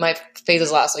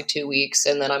 2 weeks,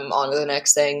 and then I'm on to the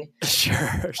next thing. Sure.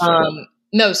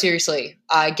 No, seriously,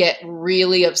 I get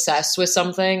really obsessed with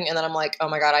something, and then I'm like, oh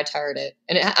my God, I tired it.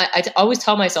 And I always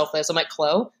tell myself this. I'm like,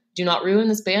 Chloe, do not ruin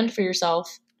this band for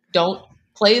yourself. Don't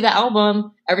play the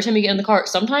album every time you get in the car.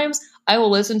 Sometimes I will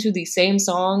listen to the same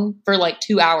song for like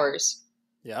 2 hours.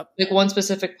 Yep. Like one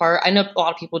specific part. I know a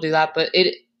lot of people do that, but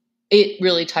it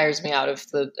really tires me out of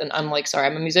and I'm like, sorry,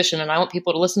 I'm a musician and I want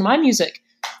people to listen to my music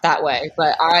that way,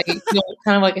 but I feel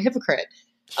kind of like a hypocrite.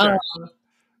 Sure.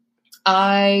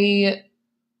 I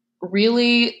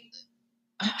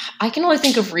can only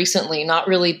think of recently, not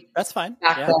really. That's fine.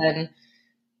 Back then.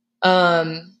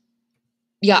 I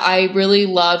really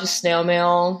love Snail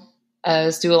Mail,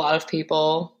 as do a lot of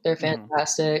people. They're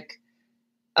fantastic.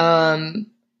 But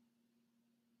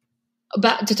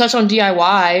to touch on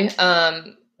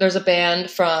DIY, there's a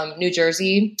band from New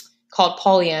Jersey called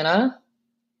Pollyanna.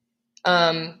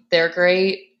 They're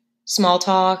great. Small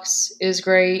Talks is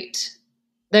great.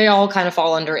 They all kind of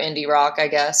fall under indie rock, I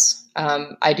guess.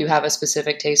 I do have a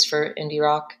specific taste for indie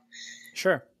rock.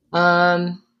 Sure.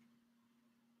 Dang,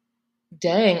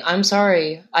 I'm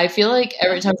sorry. I feel like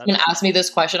every time someone asks me this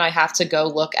question, I have to go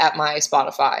look at my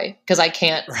Spotify, because I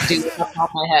can't do it off the top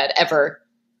of my head ever.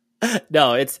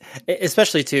 No, it's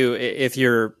especially too, if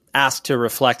you're asked to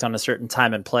reflect on a certain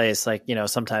time and place, like,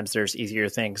 sometimes there's easier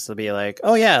things to be like,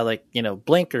 oh yeah, like,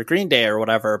 Blink or Green Day or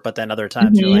whatever. But then other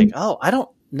times you're like, oh, I don't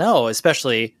know,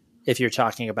 especially if you're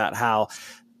talking about how,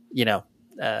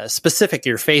 specific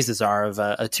your phases are of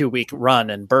a 2-week run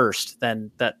and burst,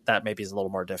 then that maybe is a little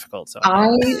more difficult. So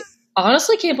I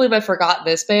honestly can't believe I forgot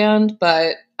this band,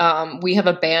 but we have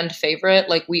a band favorite.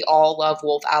 Like, we all love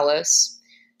Wolf Alice.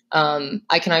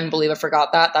 I cannot even believe I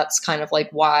forgot that. That's kind of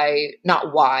like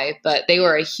not why, but they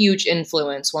were a huge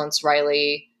influence when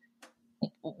Riley,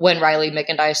 Mick,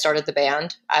 and I started the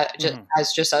band.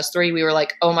 As just us three, we were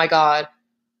like, oh my God,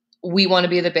 we want to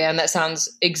be the band that sounds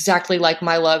exactly like Your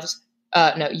Love's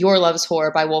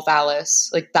Whore by Wolf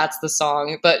Alice. Like, that's the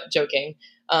song, but joking.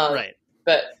 Right.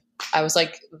 But I was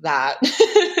like, that.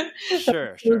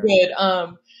 Sure. Good.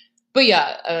 But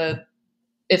yeah,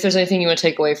 if there's anything you want to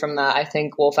take away from that, I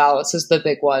think Wolf Alice is the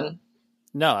big one.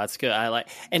 No, that's good. I like,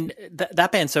 and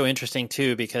that band's so interesting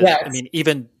too, because yes. I mean,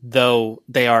 even though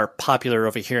they are popular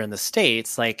over here in the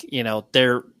States, like,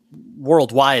 they're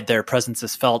worldwide, their presence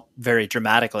is felt very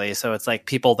dramatically. So it's like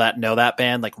people that know that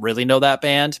band, like, really know that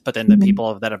band, but then the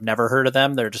people that have never heard of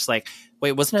them, they're just like,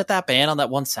 wait, wasn't it that band on that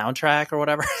one soundtrack or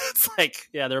whatever? It's like,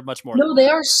 yeah, they're much more. No, they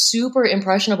are super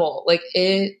impressionable. Like,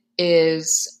 it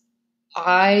is.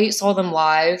 I saw them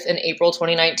live in April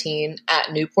 2019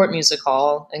 at Newport Music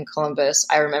Hall in Columbus.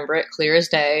 I remember it clear as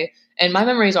day, and my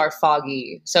memories are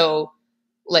foggy. So,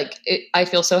 like, I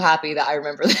feel so happy that I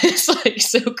remember this, like,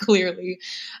 so clearly.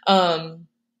 But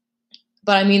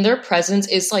I mean, their presence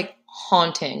is like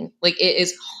haunting. Like, it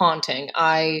is haunting.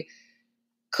 I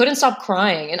couldn't stop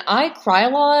crying, and I cry a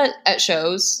lot at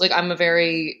shows. Like,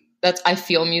 I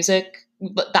feel music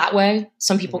that way.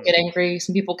 Some people get angry.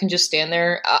 Some people can just stand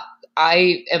there.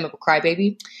 I am a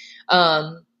crybaby.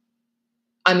 I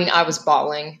mean, I was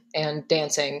bawling and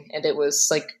dancing, and it was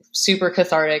like super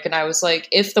cathartic. And I was like,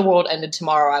 if the world ended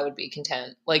tomorrow, I would be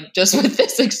content. Like, just with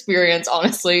this experience,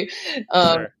 honestly.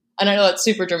 Sure. And I know that's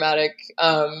super dramatic.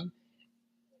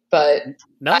 But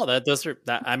no,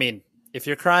 I mean, if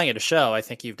you're crying at a show, I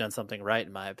think you've done something right,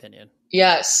 in my opinion.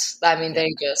 Yes. I mean,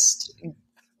 they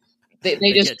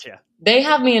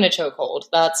have me in a chokehold.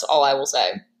 That's all I will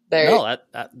say. No,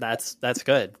 that's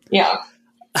good. Yeah.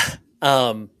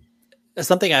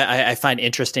 Something I find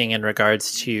interesting in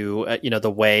regards to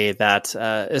the way that,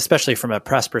 especially from a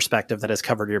press perspective, that has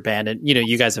covered your band, and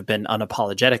you guys have been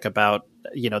unapologetic about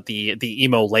the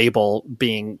emo label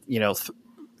being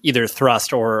either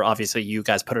thrust, or obviously you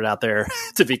guys put it out there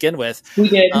to begin with. We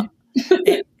did.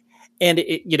 And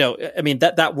I mean,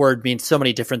 that word means so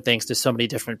many different things to so many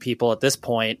different people at this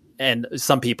point. And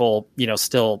some people,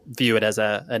 still view it as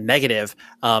a negative.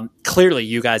 Clearly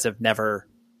you guys have never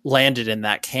landed in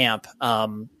that camp.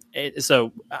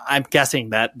 so I'm guessing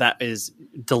that is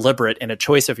deliberate in a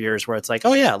choice of yours where it's like,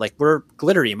 oh yeah, like we're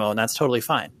glitter emo and that's totally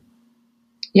fine.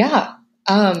 Yeah.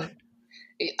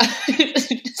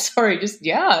 Sorry, just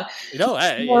yeah. No,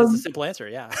 it's a simple answer.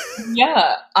 Yeah.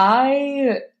 Yeah.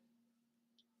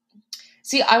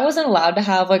 I wasn't allowed to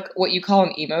have like what you call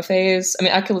an emo phase. I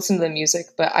mean, I could listen to the music,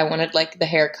 but I wanted like the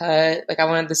haircut, like I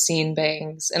wanted the scene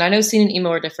bangs. And I know scene and emo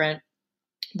are different,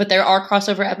 but there are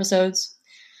crossover episodes.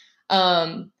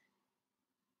 But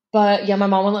yeah, my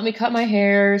mom would let me cut my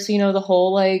hair. So, the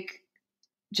whole like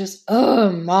just,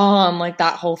 oh, mom, like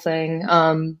that whole thing.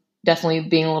 Definitely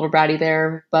being a little bratty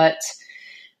there. But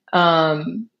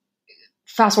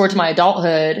fast forward to my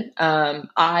adulthood,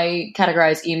 I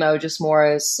categorize emo just more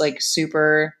as like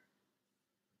super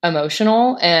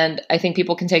emotional. And I think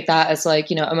people can take that as like,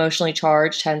 emotionally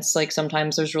charged. Hence, like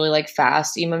sometimes there's really like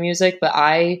fast emo music. But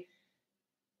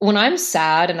when I'm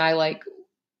sad and I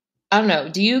don't know,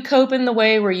 do you cope in the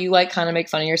way where you like kind of make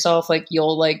fun of yourself? Like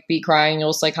you'll like be crying,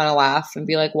 you'll just like kind of laugh and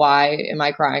be like, why am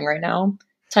I crying right now?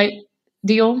 Type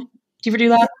deal. Do you ever do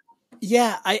that?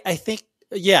 Yeah, I think.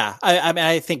 Yeah, I mean,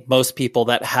 I think most people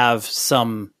that have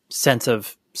some sense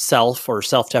of self or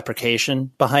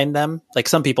self-deprecation behind them, like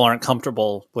some people aren't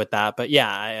comfortable with that, but yeah,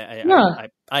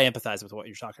 I empathize with what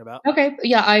you're talking about. Okay,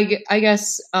 yeah, I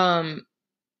guess I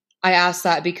asked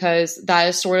that because that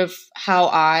is sort of how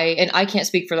and I can't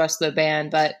speak for the rest of the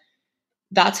band, but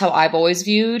that's how I've always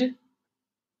viewed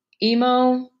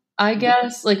emo. I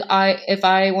guess if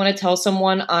I want to tell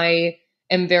someone I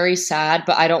am very sad,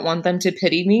 but I don't want them to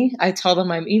pity me, I tell them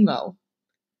I'm emo.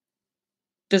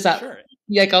 Does that, sure.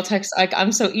 Like I'll text, like,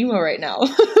 I'm so emo right now.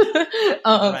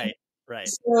 Right.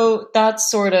 So that's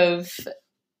sort of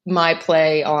my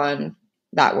play on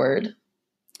that word,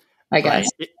 I guess.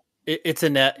 Right.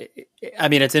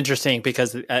 It's interesting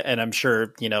because, and I'm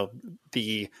sure,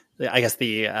 the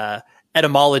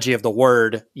etymology of the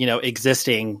word,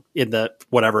 existing in the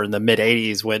mid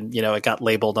 80s when, it got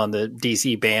labeled on the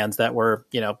DC bands that were,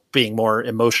 being more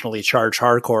emotionally charged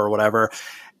hardcore or whatever.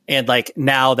 And like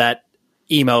now that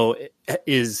emo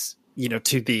is,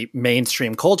 to the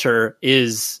mainstream culture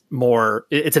is more,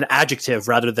 it's an adjective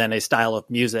rather than a style of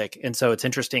music. And so it's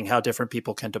interesting how different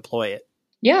people can deploy it.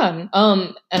 Yeah.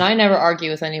 And I never argue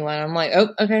with anyone. I'm like, oh,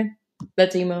 okay,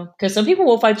 that's emo. Because some people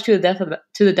will fight to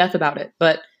the death about it,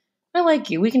 but I like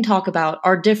you. We can talk about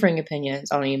our differing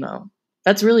opinions on emo.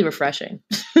 That's really refreshing.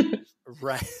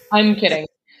 Right. I'm kidding.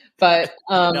 But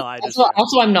no,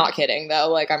 also, I'm not kidding, though.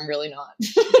 Like, I'm really not.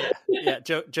 yeah.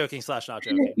 Joking / not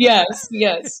joking. Yes.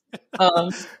 Yeah.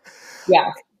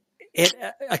 It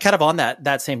kind of on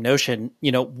that same notion,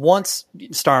 once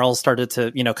Snarl started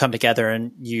to, come together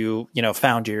and you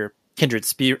found your kindred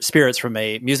spirits from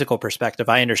a musical perspective,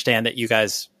 I understand that you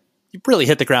guys really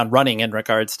hit the ground running in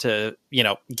regards to,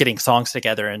 getting songs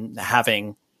together and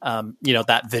having,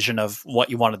 that vision of what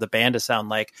you wanted the band to sound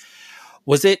like.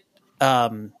 Was it,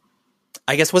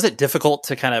 was it difficult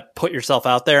to kind of put yourself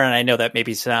out there? And I know that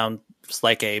maybe sounds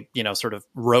like a, sort of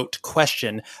rote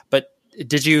question, but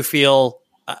did you feel,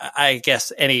 I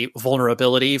guess, any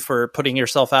vulnerability for putting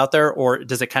yourself out there, or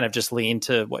does it kind of just lean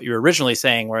to what you were originally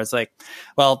saying, where it's like,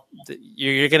 well,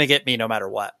 you're going to get me no matter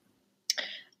what?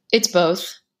 It's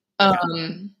both.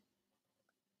 Okay.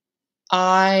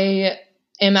 I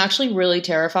am actually really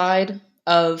terrified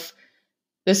of,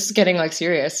 this is getting like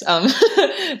serious. But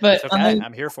it's okay.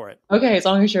 I'm here for it. Okay. As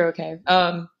long as you're okay.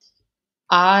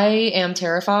 I am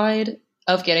terrified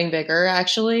of getting bigger,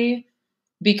 actually,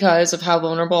 because of how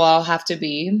vulnerable I'll have to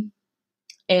be.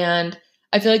 And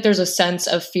I feel like there's a sense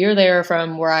of fear there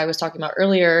from where I was talking about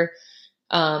earlier.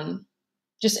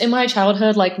 Just in my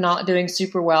childhood, like not doing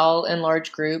super well in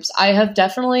large groups, I have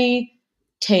definitely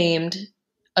tamed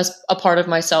a part of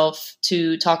myself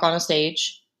to talk on a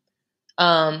stage.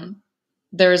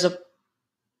 There's a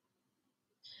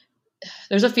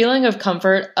feeling of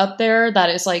comfort up there that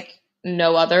is like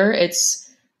no other. It's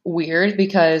weird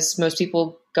because most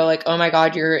people go like, oh my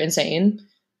God, you're insane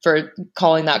for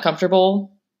calling that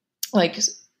comfortable. Like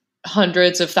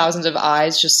hundreds of thousands of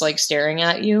eyes just like staring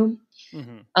at you.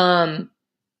 Mm-hmm.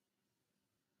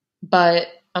 But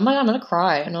I'm like, I'm going to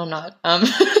cry. No, I'm not.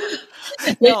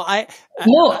 No,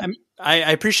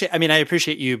 I appreciate, I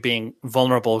appreciate you being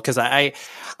vulnerable because I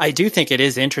do think it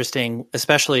is interesting,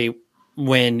 especially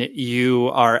when you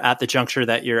are at the juncture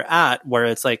that you're at, where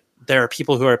it's like, there are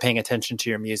people who are paying attention to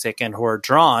your music and who are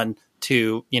drawn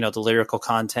to, the lyrical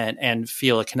content and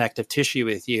feel a connective tissue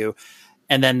with you.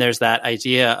 And then there's that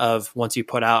idea of once you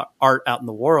put out art out in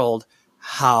the world,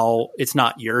 how it's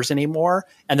not yours anymore.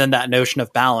 And then that notion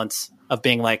of balance of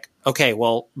being like, okay,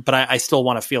 well, but I still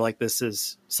want to feel like this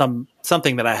is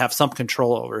something that I have some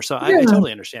control over. So I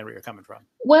totally understand where you're coming from.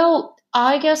 Well,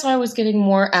 I guess I was getting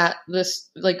more at this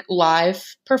like live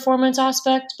performance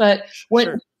aspect, but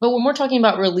when we're talking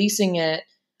about releasing it,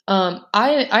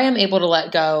 I am able to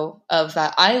let go of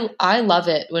that. I love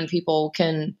it when people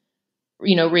can,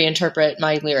 reinterpret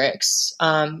my lyrics,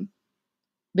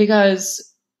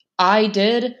 because I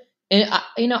did,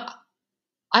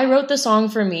 I wrote the song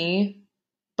for me,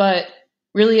 but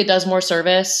really it does more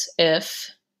service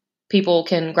if people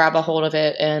can grab a hold of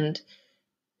it and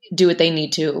do what they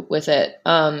need to with it.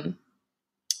 And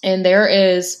there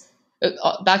is,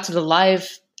 back to the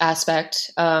live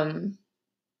aspect,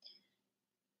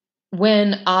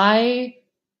 when I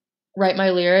write my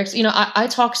lyrics, I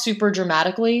talk super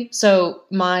dramatically. So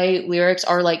my lyrics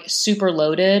are like super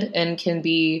loaded and can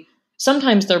be,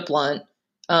 sometimes they're blunt,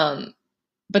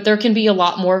 but there can be a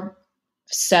lot more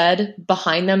said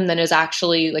behind them than is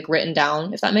actually like written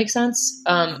down, if that makes sense.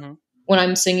 When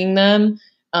I'm singing them,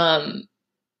 I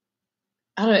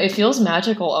don't know, it feels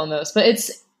magical almost, but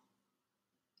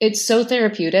it's so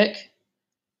therapeutic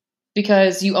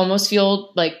because you almost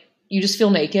feel like you just feel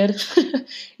naked.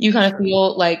 You kind of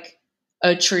feel like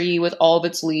a tree with all of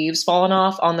it's leaves fallen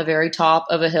off on the very top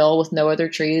of a hill with no other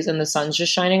trees and the sun's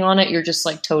just shining on it. You're just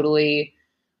like totally,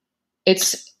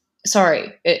 it's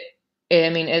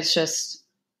just,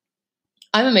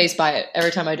 I'm amazed by it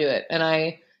every time I do it.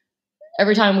 And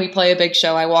every time we play a big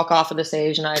show, I walk off of the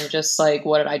stage and I'm just like,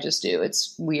 what did I just do?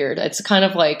 It's weird. It's kind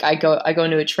of like I go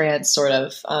into a trance sort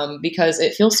of, because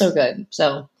it feels so good.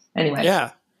 So anyway.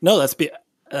 Yeah, no,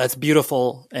 that's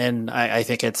beautiful. And I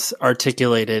think it's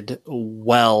articulated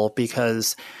well,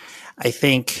 because I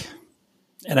think,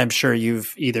 and I'm sure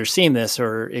you've either seen this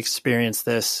or experienced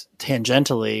this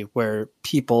tangentially, where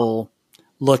people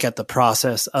look at the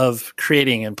process of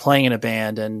creating and playing in a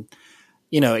band, and,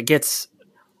 it gets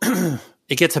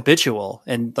habitual,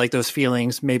 and like those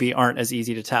feelings maybe aren't as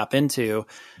easy to tap into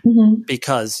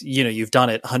because, you've done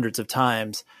it hundreds of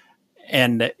times,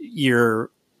 and you're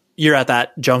at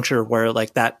that juncture where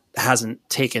like that hasn't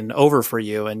taken over for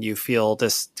you, and you feel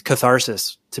this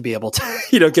catharsis to be able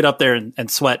to, get up there and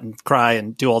sweat and cry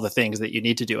and do all the things that you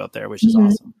need to do up there, which is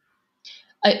awesome.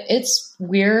 It's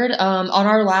weird. On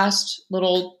our last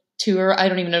little tour, I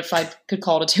don't even know if I could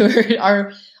call it a tour,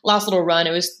 our last little run,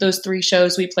 it was those 3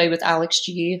 shows we played with Alex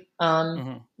G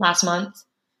last month.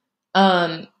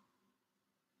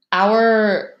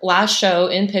 Our last show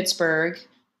in Pittsburgh,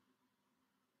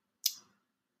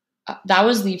 that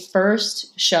was the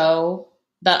first show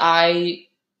that I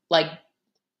like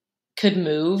could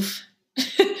move,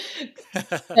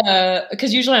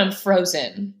 because usually I'm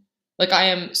frozen. Like I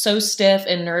am so stiff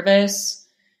and nervous,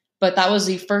 but that was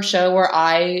the first show where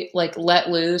I like let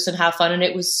loose and have fun. And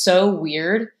it was so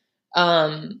weird.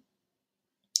 And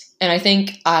I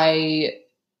think I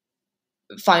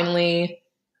finally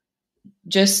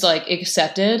just like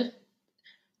accepted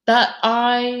that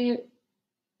I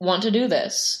want to do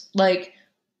this. Like,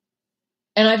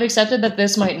 and I've accepted that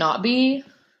this might not be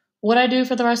what I do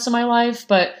for the rest of my life.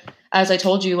 But as I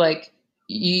told you, like,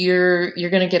 you're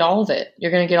going to get all of it.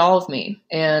 You're going to get all of me.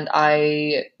 And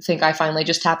I think I finally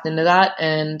just tapped into that,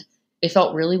 and it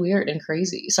felt really weird and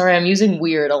crazy. Sorry, I'm using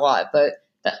weird a lot, but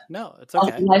no, it's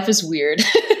okay. Life is weird.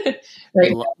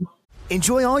 Right now.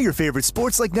 Enjoy all your favorite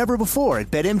sports like never before at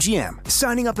BetMGM.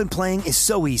 Signing up and playing is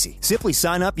so easy. Simply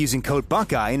sign up using code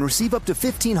Buckeye and receive up to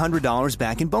 $1,500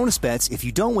 back in bonus bets if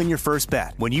you don't win your first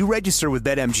bet. When you register with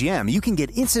BetMGM, you can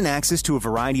get instant access to a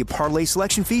variety of parlay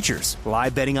selection features,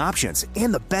 live betting options,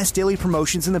 and the best daily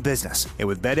promotions in the business. And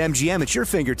with BetMGM at your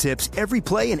fingertips, every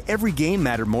play and every game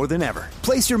matter more than ever.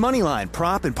 Place your moneyline,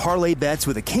 prop, and parlay bets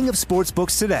with the king of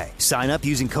sportsbooks today. Sign up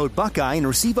using code Buckeye and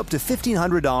receive up to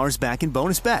 $1,500 back in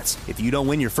bonus bets if you don't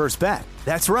win your first bet.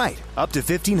 That's right, up to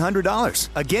 $1,500.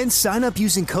 Again, sign up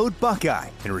using code Buckeye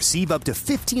and receive up to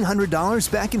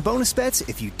 $1,500 back in bonus bets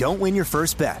if you don't win your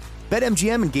first bet.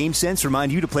 BetMGM and GameSense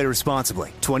remind you to play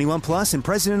responsibly. 21 plus and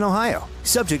present in Ohio.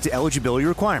 Subject to eligibility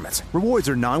requirements. Rewards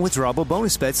are non-withdrawable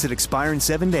bonus bets that expire in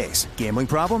 7 days. Gambling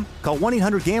problem? Call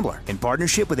 1-800-GAMBLER in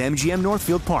partnership with MGM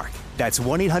Northfield Park. That's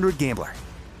 1-800-GAMBLER.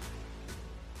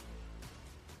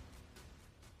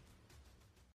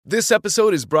 This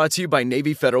episode is brought to you by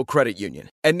Navy Federal Credit Union.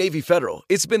 At Navy Federal,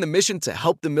 it's been the mission to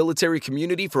help the military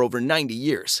community for over 90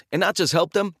 years. And not just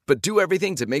help them, but do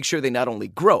everything to make sure they not only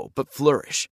grow, but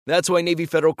flourish. That's why Navy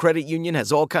Federal Credit Union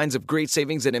has all kinds of great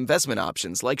savings and investment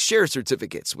options like share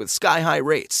certificates with sky-high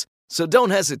rates. So don't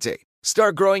hesitate.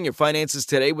 Start growing your finances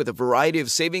today with a variety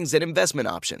of savings and investment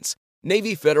options.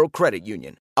 Navy Federal Credit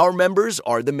Union. Our members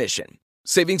are the mission.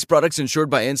 Savings products insured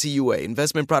by NCUA.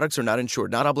 Investment products are not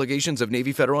insured, not obligations of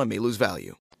Navy Federal and may lose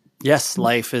value. Yes,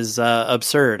 life is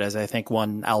absurd, as I think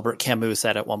one Albert Camus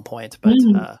said at one point. But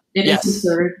it yes, is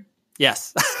absurd.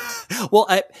 Yes. Well,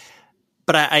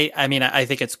 I mean, I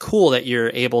think it's cool that you're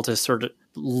able to sort of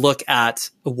look at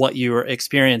what you're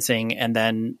experiencing and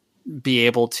then be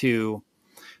able to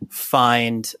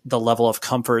find the level of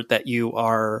comfort that you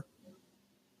are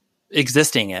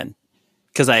existing in.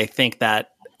 Because I think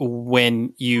that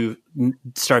when you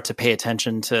start to pay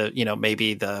attention to,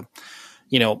 maybe the,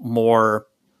 more,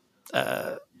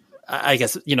 I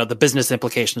guess, the business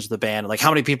implications of the band, like how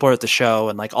many people are at the show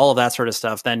and like all of that sort of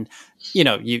stuff, then,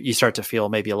 you start to feel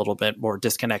maybe a little bit more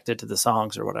disconnected to the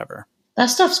songs or whatever. That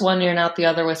stuff's one ear and out the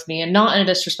other with me, and not in a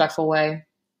disrespectful way.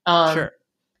 Sure.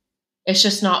 It's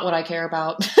just not what I care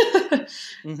about.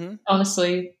 Mm-hmm.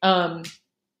 Honestly.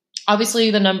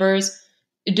 Obviously the numbers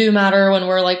do matter when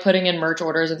we're like putting in merch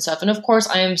orders and stuff. And of course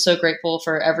I am so grateful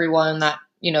for everyone that,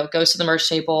 goes to the merch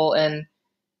table and,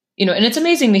 and it's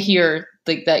amazing to hear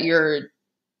like that you're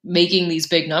making these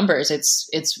big numbers.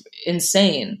 It's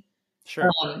insane.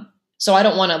 Sure. So I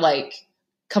don't want to like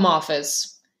come off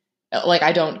as like,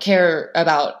 I don't care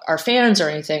about our fans or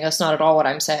anything. That's not at all what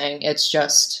I'm saying. It's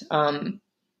just, it's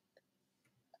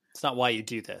not why you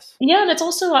do this. Yeah. And it's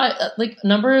also like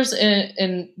numbers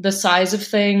in the size of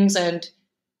things and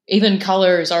even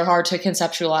colors are hard to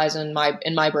conceptualize in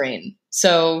my brain.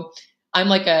 So I'm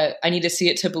like I need to see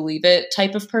it to believe it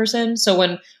type of person.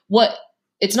 So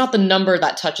it's not the number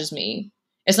that touches me.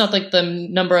 It's not like the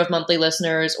number of monthly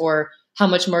listeners or how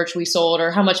much merch we sold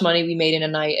or how much money we made in a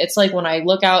night. It's like when I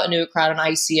look out into a crowd and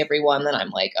I see everyone, then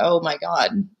I'm like, oh my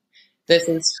God, this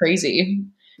is crazy.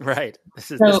 Right.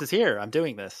 This is here. I'm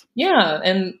doing this. Yeah.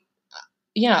 And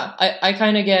yeah, I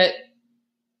kind of get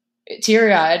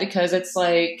teary-eyed because it's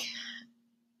like,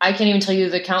 I can't even tell you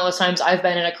the countless times I've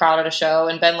been in a crowd at a show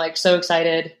and been like so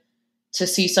excited to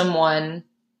see someone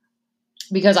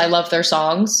because I love their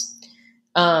songs.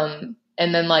 And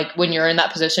then like when you're in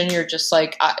that position, you're just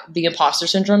like the imposter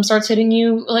syndrome starts hitting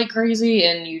you like crazy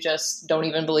and you just don't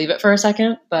even believe it for a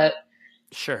second. But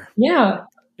sure. Yeah.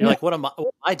 You're like, what am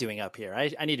I doing up here?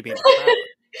 I need to be in the crowd.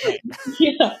 Right.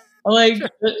 Yeah. Like, sure.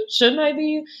 Shouldn't I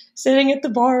be sitting at the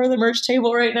bar or the merch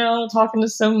table right now talking to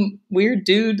some weird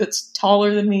dude that's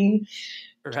taller than me?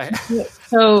 Right.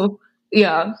 So,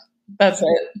 yeah, that's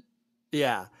it.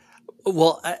 Yeah.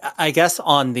 Well, I guess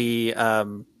on the,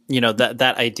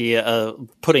 that idea of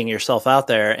putting yourself out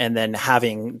there and then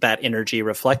having that energy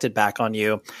reflected back on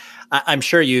you, I'm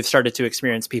sure you've started to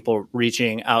experience people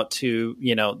reaching out to,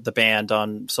 the band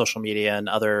on social media and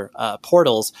other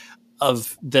portals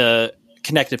of the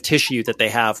connective tissue that they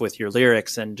have with your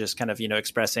lyrics and just kind of,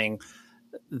 expressing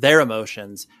their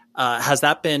emotions. Has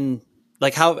that been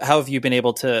like, how have you been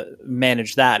able to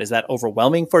manage that? Is that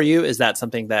overwhelming for you? Is that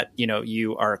something that,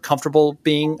 you are comfortable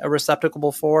being a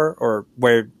receptacle for, or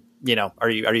where, are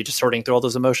you just sorting through all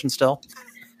those emotions still?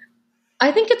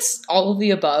 I think it's all of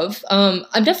the above.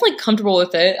 I'm definitely comfortable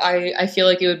with it. I feel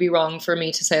like it would be wrong for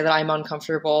me to say that I'm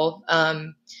uncomfortable.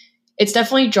 It's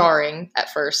definitely jarring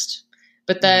at first,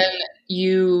 but then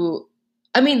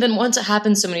then once it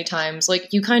happens so many times,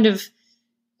 like you kind of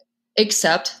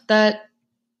accept that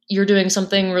you're doing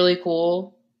something really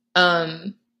cool.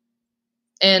 And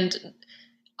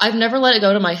I've never let it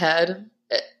go to my head.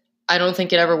 I don't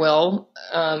think it ever will.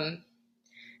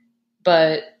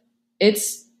 But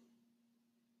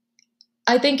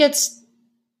I think it's,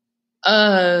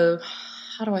 how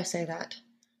do I say that?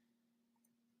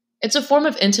 It's a form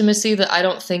of intimacy that I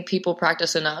don't think people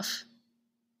practice enough.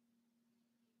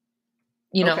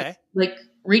 Okay. Like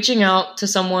reaching out to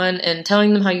someone and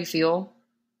telling them how you feel.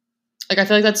 Like, I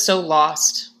feel like that's so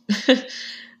lost. Right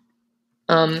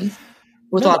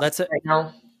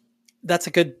now. That's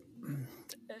a good,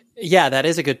 yeah, that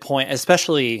is a good point,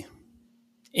 especially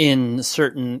in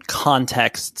certain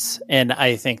contexts. And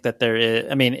I think that there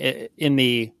is, in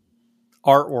the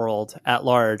art world at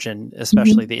large, and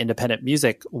especially the independent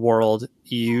music world,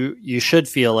 you should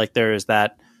feel like there is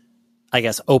that, I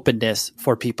guess, openness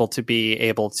for people to be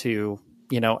able to,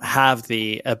 have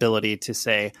the ability to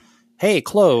say, hey,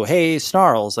 Chloe, hey,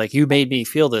 Snarls, like you made me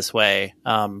feel this way,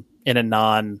 in a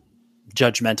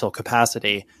non-judgmental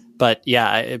capacity. But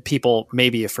yeah, people may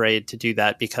be afraid to do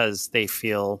that because they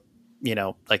feel,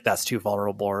 like that's too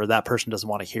vulnerable, or that person doesn't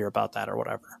want to hear about that or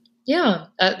whatever. Yeah,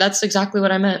 that's exactly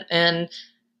what I meant. And,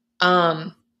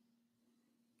 to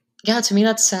me,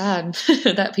 that's sad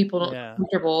that people don't feel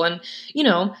comfortable. And,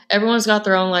 everyone's got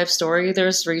their own life story.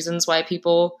 There's reasons why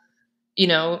people,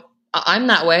 I'm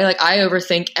that way. Like I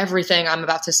overthink everything I'm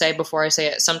about to say before I say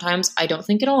it. Sometimes I don't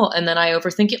think at all. And then I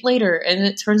overthink it later and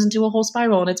it turns into a whole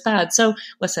spiral and it's bad. So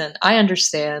listen, I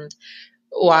understand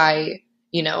why,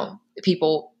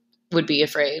 people would be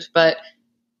afraid, but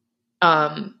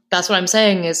that's what I'm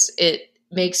saying is it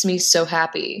makes me so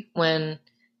happy when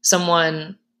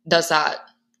someone does that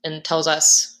and tells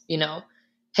us,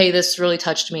 hey, this really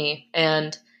touched me.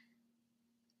 And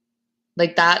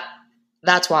like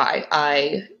that's why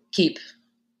I keep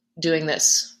doing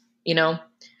this,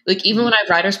 like even when I have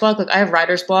writer's block, like I have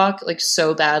writer's block like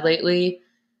so bad lately.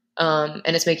 And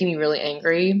it's making me really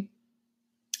angry,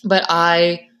 but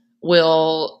I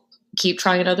will keep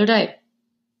trying another day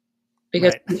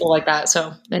because people like that.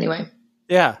 So anyway.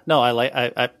 Yeah, no,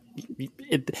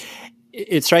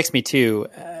 it strikes me too,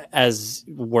 as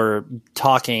we're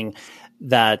talking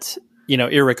that,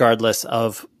 irregardless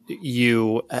of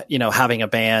you, having a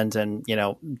band and,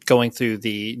 going through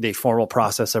the formal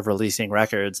process of releasing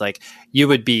records, like you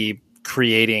would be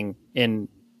creating in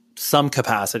some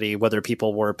capacity, whether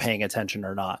people were paying attention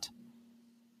or not.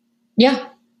 Yeah.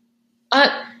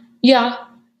 Yeah.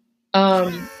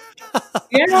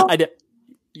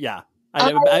 Yeah.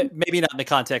 Maybe not in the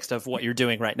context of what you're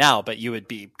doing right now, but you would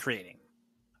be creating.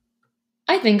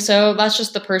 I think so. That's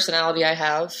just the personality I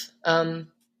have. And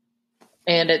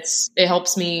it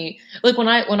helps me, like when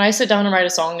I sit down and write a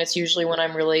song, it's usually when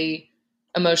I'm really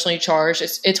emotionally charged.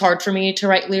 It's hard for me to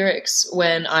write lyrics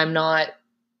when I'm not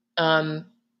kind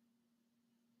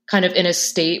of in a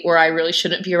state where I really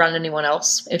shouldn't be around anyone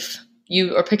else, if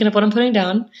you are picking up what I'm putting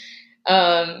down.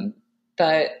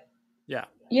 But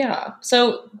yeah.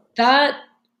 So that,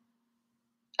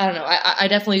 I don't know. I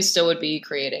definitely still would be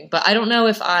creating, but I don't know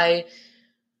if I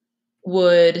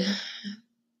would.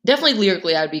 Definitely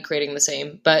lyrically, I'd be creating the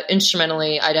same, but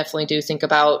instrumentally, I definitely do think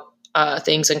about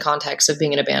things in context of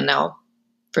being in a band now,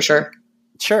 for sure.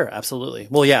 Sure, absolutely.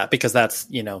 Well, yeah, because that's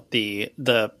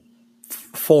the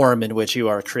form in which you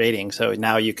are creating. So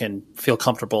now you can feel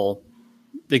comfortable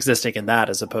existing in that,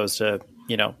 as opposed to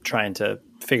trying to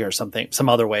figure some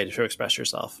other way to express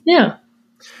yourself. Yeah.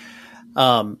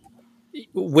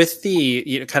 With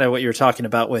the kind of what you were talking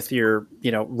about with your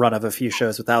run of a few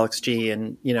shows with Alex G,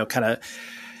 and kind of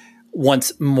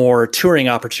once more touring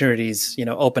opportunities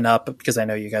open up, because I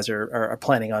know you guys are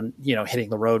planning on hitting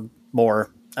the road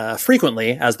more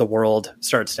frequently as the world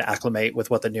starts to acclimate with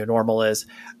what the new normal is.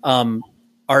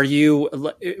 Are you,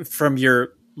 from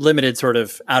your limited sort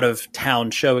of out of town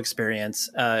show experience,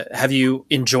 have you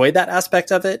enjoyed that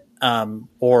aspect of it?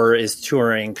 Or is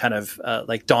touring kind of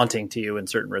like daunting to you in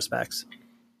certain respects?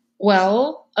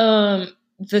 Well, the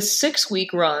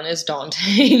 6-week run is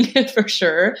daunting for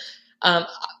sure.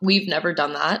 We've never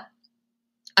done that.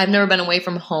 I've never been away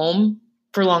from home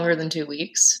for longer than 2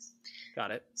 weeks.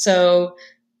 Got it. So,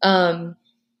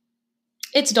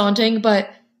 it's daunting, but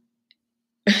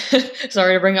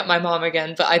sorry to bring up my mom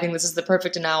again, but I think this is the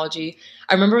perfect analogy.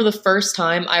 I remember the first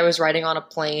time I was riding on a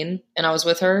plane and I was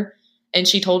with her, and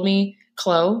she told me,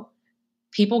 Chloe,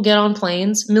 people get on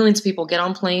planes, millions of people get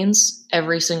on planes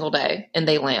every single day and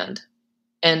they land.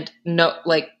 And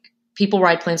people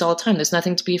ride planes all the time. There's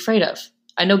nothing to be afraid of.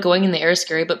 I know going in the air is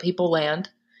scary, but people land.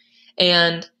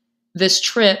 And this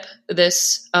trip,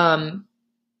 this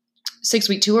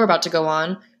 6-week tour we're about to go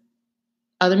on,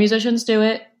 other musicians do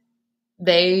it.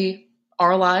 They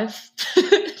are alive.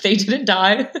 They didn't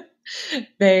die.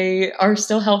 They are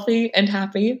still healthy and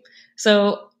happy.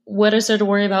 So what is there to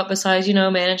worry about besides,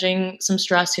 managing some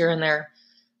stress here and there?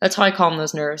 That's how I calm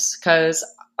those nerves, because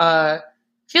I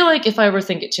feel like if I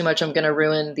overthink it too much, I'm going to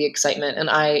ruin the excitement and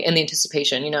the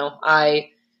anticipation.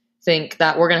 I think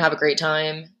that we're going to have a great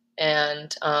time,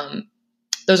 and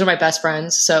those are my best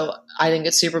friends. So I think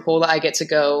it's super cool that I get to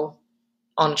go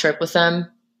on a trip with them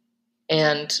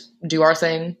and do our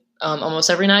thing almost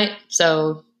every night.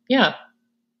 So yeah.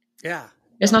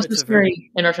 It's not so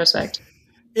scary in retrospect.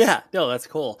 Yeah, no, that's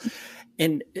cool.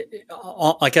 And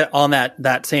on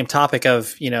that same topic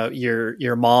of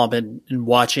your mom and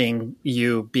watching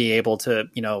you be able to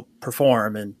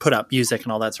perform and put up music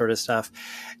and all that sort of stuff,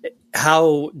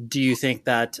 how do you think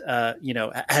that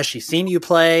has she seen you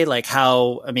play? Like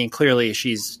clearly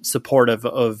she's supportive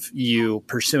of you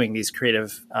pursuing these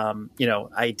creative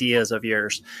ideas of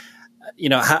yours.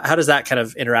 How does that kind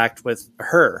of interact with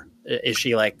her? Is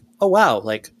she like, oh wow,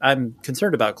 like I'm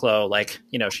concerned about Chloe, like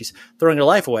she's throwing her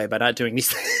life away by not doing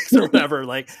these things or whatever,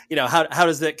 how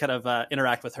does it kind of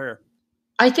interact with her?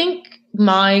 I think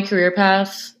my career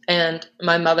path and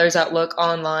my mother's outlook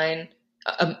outlook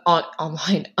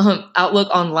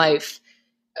on life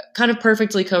kind of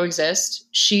perfectly coexist.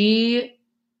 She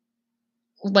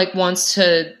wants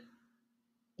to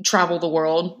travel the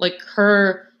world. Like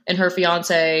her and her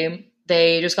fiance,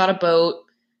 they just got a boat,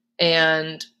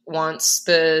 and once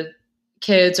the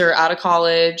kids are out of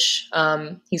college,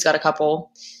 he's got a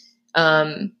couple,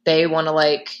 they want to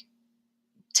like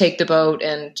take the boat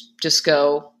and just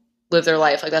go live their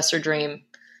life. Like that's their dream.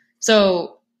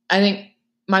 So I think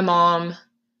my mom,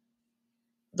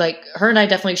 like her and I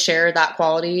definitely share that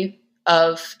quality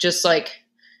of just like,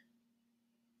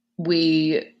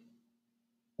 we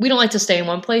don't like to stay in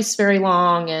one place very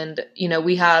long. And, you know,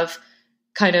 we have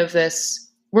kind of this,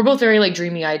 we're both very like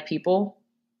dreamy eyed people.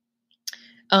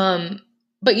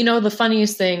 But you know, the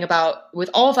funniest thing with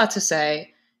all of that to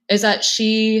say is that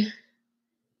she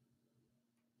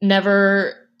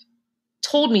never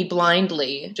told me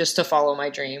blindly just to follow my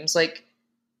dreams. Like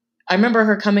I remember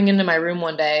her coming into my room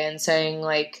one day and saying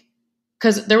like,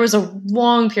 because there was a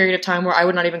long period of time where I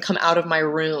would not even come out of my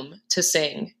room to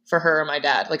sing for her and my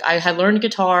dad. Like I had learned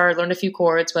guitar, learned a few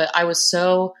chords, but I was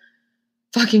so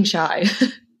fucking shy.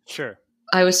 Sure.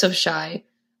 I was so shy,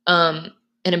 and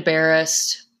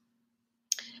embarrassed.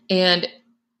 And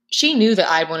she knew that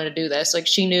I wanted to do this. Like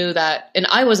she knew that, and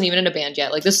I wasn't even in a band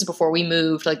yet. Like this is before we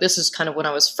moved. Like this is kind of when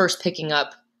I was first picking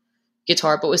up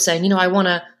guitar, but was saying, you know, I want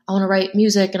to write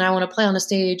music and I want to play on a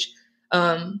stage.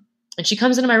 And she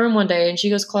comes into my room one day and she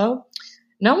goes, Chloe,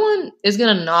 no one is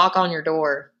going to knock on your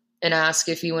door and ask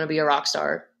if you want to be a rock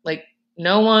star. Like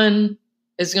no one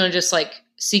is going to just like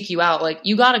seek you out. Like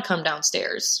you got to come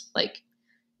downstairs. Like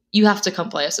you have to come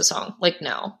play us a song like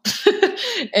now.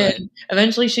 And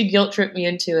eventually she guilt tripped me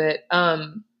into it.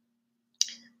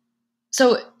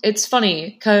 So it's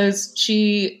funny because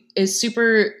she is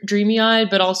super dreamy eyed,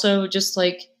 but also just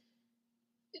like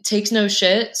takes no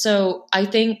shit. So I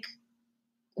think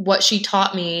what she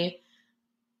taught me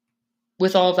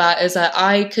with all of that is that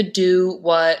I could do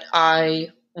what I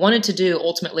wanted to do.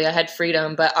 Ultimately, I had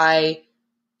freedom, but I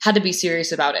had to be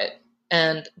serious about it.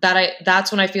 And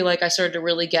that's when I feel like I started to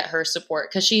really get her support,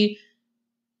 because she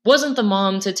wasn't the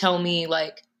mom to tell me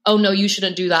like, oh no, you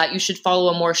shouldn't do that. You should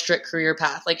follow a more strict career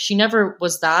path. Like she never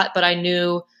was that, but I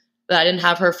knew that I didn't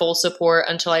have her full support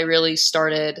until I really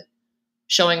started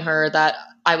showing her that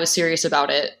I was serious about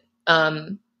it.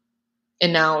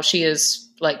 And now she is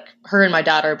like, her and my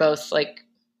dad are both like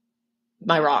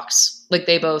my rocks. Like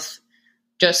they both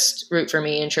just root for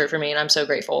me and cheer for me. And I'm so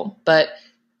grateful. But,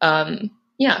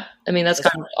 yeah, I mean, that's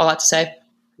kind of all I have to say.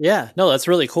 Yeah, no, that's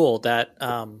really cool that,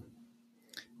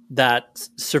 that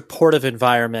supportive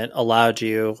environment allowed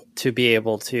you to be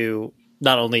able to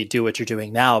not only do what you're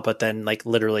doing now, but then like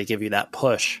literally give you that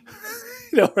push,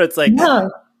 you know, where it's like, yeah.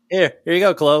 Here you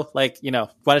go, Chloe. Like, you know,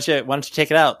 why don't you take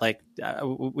it out? Like,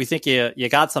 we think you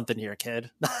got something here,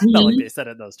 kid. Not like they said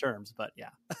it in those terms, but yeah.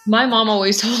 My mom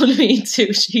always told me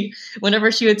too. Whenever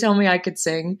she would tell me I could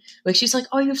sing, like, she's like,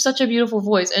 oh, you have such a beautiful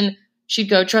voice. And she'd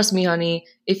go, trust me, honey,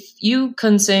 if you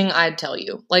couldn't sing, I'd tell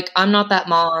you. Like, I'm not that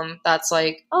mom that's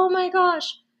like, oh my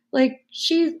gosh. Like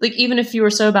even if you were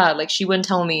so bad, like she wouldn't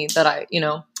tell me that I, you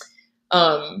know,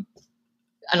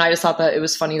 and I just thought that it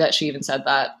was funny that she even said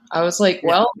that. I was like,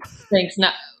 well, thanks.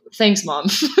 Thanks, mom.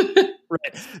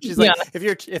 Right. She's like, if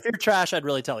you're trash, I'd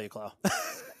really tell you, Chloe.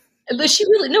 She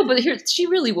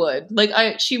really would.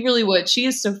 Like she really would. She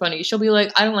is so funny. She'll be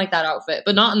like, I don't like that outfit,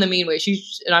 but not in the mean way.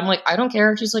 And I'm like, I don't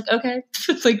care. She's like, okay.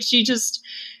 Like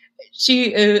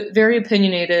she a very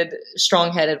opinionated,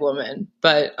 strong-headed woman,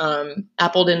 but,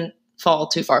 apple didn't fall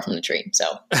too far from the tree. So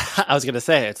I was going to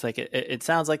say, it's like, it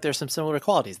sounds like there's some similar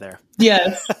qualities there.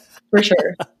 Yes, for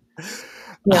sure.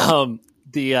 Yeah.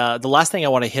 The last thing I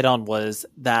want to hit on was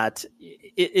that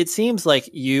it seems like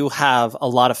you have a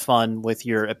lot of fun with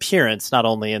your appearance, not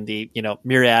only in the, you know,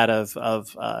 myriad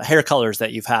of hair colors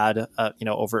that you've had, you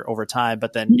know, over time,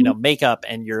 but then, you know, makeup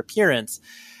and your appearance.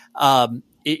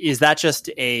 Is that just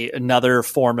another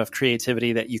form of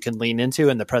creativity that you can lean into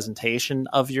in the presentation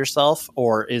of yourself?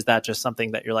 Or is that just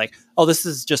something that you're like, oh, this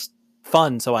is just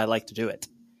fun, so I like to do it?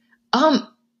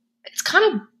 It's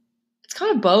kind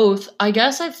of both. I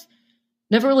guess I've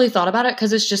never really thought about it,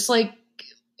 because it's just like,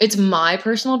 it's my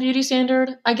personal beauty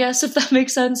standard, I guess, if that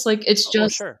makes sense. Like it's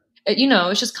just, you know,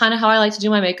 it's just kind of how I like to do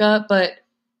my makeup. But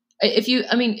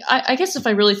I guess if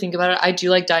I really think about it, I do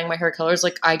like dyeing my hair colors.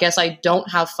 Like, I guess I don't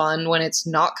have fun when it's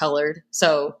not colored.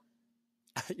 So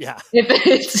yeah, if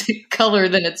it's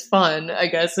colored, then it's fun, I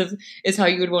guess, is how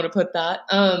you would want to put that.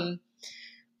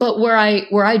 But where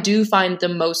I do find the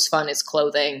most fun is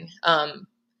clothing. I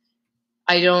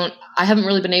haven't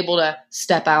really been able to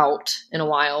step out in a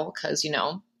while because, you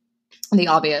know, the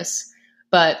obvious,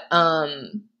 but,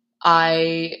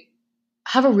 I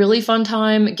have a really fun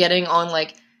time getting on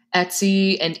like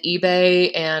Etsy and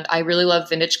eBay, and I really love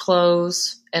vintage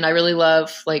clothes, and I really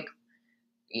love like,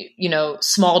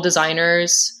 small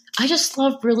designers. I just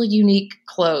love really unique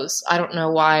clothes. I don't know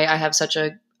why I have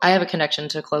a connection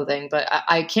to clothing, but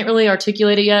I can't really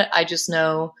articulate it yet. I just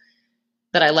know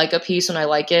that I like a piece when I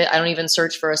like it. I don't even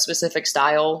search for a specific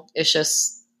style. It's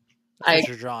just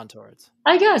you're drawn towards.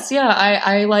 I guess, yeah.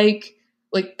 I like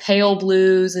pale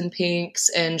blues and pinks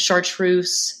and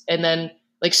chartreuse, and then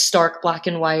like stark black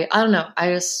and white. I don't know.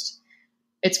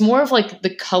 It's more of like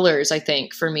the colors, I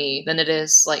think, for me than it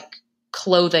is like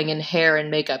clothing and hair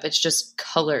and makeup. It's just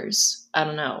colors. I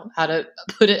don't know how to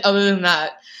put it other than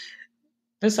that.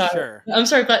 Besides, sure. I'm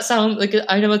sorry if that sounds like,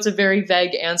 I know it's a very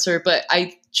vague answer, but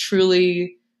I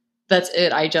truly, that's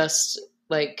it. I just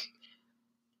like,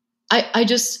 I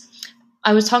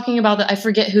was talking about that. I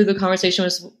forget who the conversation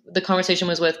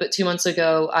was with, but 2 months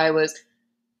ago I was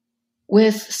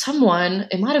with someone.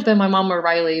 It might've been my mom or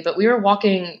Riley, but we were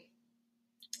walking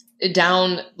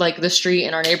down like the street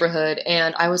in our neighborhood,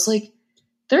 and I was like,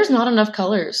 there's not enough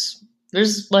colors.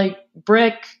 There's like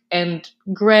brick and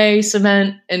gray,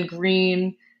 cement and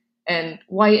green and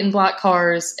white and black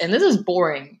cars. And this is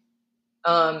boring.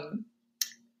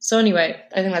 So anyway,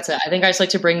 I think that's it. I think I just like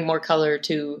to bring more color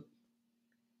to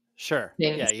sure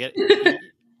things. Yeah,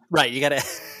 right. You gotta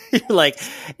like,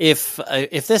 if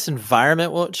this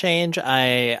environment won't change,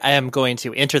 I am going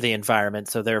to enter the environment,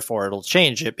 so therefore it'll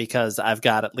change it because I've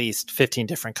got at least 15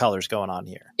 different colors going on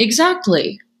here.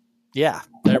 Exactly. Yeah,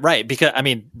 right. Because I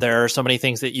mean, there are so many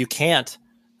things that you can't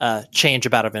change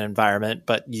about an environment,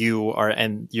 but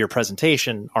and your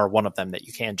presentation are one of them that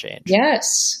you can change.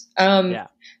 Yes. Yeah.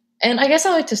 And I guess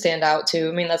I like to stand out too.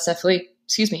 I mean, that's definitely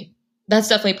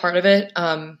part of it.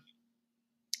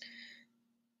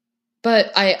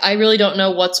 But I really don't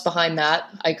know what's behind that.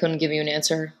 I couldn't give you an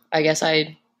answer. I guess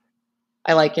I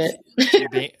like it.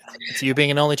 It's you being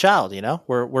an only child,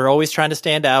 we're always trying to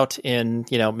stand out in,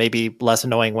 maybe less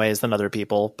annoying ways than other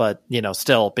people, but,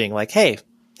 still being like, hey,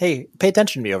 pay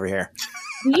attention to me over here.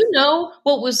 You know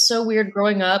what was so weird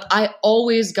growing up? I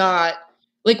always got,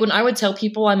 like, when I would tell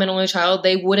people I'm an only child,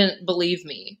 they wouldn't believe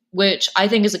me, which I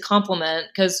think is a compliment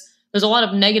because there's a lot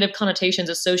of negative connotations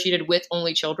associated with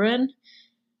only children.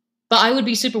 But I would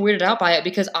be super weirded out by it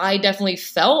because I definitely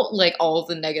felt like all of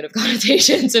the negative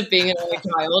connotations of being an only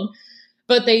child.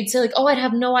 But they'd say like, oh, I'd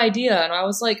have no idea. And I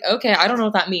was like, okay, I don't know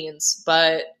what that means.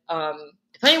 But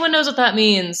if anyone knows what that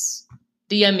means,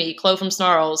 DM me, Chloe from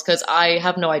Snarls, because I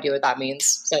have no idea what that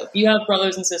means. So if you have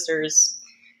brothers and sisters,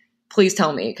 please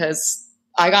tell me, because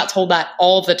I got told that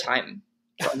all the time.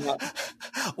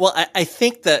 Well, I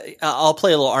think that I'll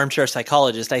play a little armchair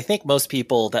psychologist. I think most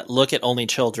people that look at only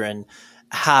children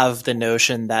have the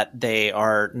notion that they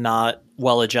are not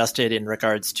well adjusted in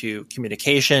regards to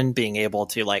communication, being able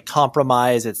to like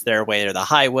compromise. It's their way or the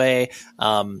highway.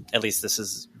 At least this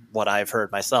is what I've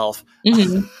heard myself.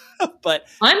 Mm-hmm. But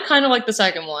I'm kind of like the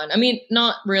second one. I mean,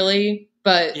 not really,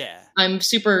 but yeah. I'm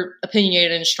super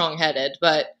opinionated and strong-headed,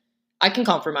 but I can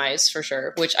compromise for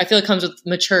sure, which I feel like comes with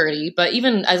maturity. But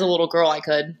even as a little girl, I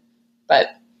could. But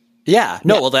yeah,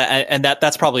 no, yeah. Well,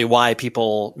 that's probably why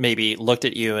people maybe looked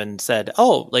at you and said,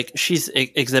 "Oh, like she's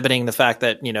exhibiting the fact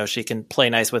that she can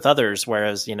play nice with others,"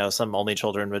 whereas some only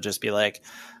children would just be like,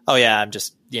 "Oh yeah, I'm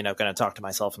just going to talk to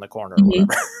myself in the corner or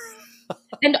whatever."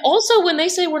 And also, when they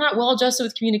say we're not well adjusted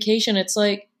with communication, it's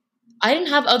like I didn't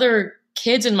have other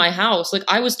kids in my house. Like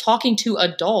I was talking to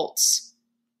adults,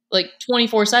 like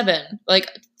 24/7. Like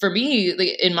for me,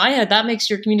 like, in my head, that makes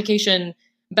your communication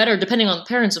better, depending on the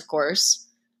parents, of course.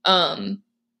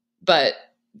 But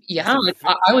yeah, like,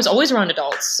 I was always around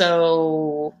adults.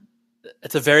 So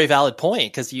it's a very valid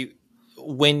point because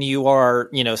when you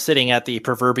are, sitting at the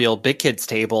proverbial big kids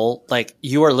table, like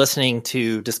you are listening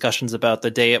to discussions about the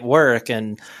day at work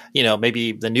and,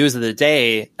 maybe the news of the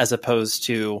day, as opposed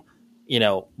to,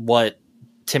 what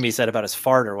Timmy said about his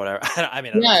fart or whatever. I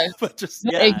mean, yeah, but just,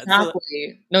 yeah,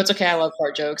 exactly. No, it's okay. I love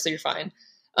fart jokes, so you're fine.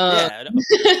 Yeah.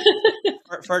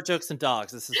 Fart jokes and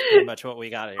dogs. This is pretty much what we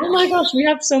got here. Oh my gosh, we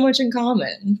have so much in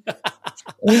common.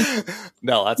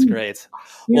 No, that's great.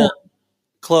 Yeah. Well,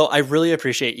 Chloe, I really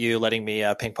appreciate you letting me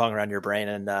ping pong around your brain,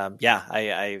 and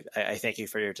I thank you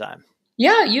for your time.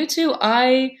 Yeah, you too.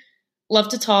 I love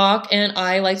to talk, and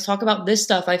I like to talk about this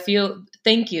stuff. I feel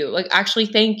thank you, like actually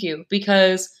thank you,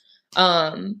 because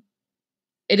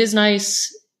it is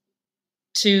nice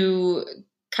to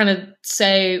kind of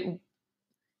say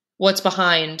what's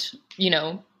behind,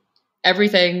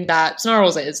 everything that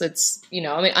Snarls is. It's,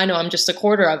 I mean, I know I'm just a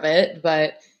quarter of it,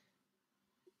 but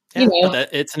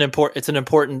it's an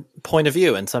important point of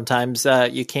view. And sometimes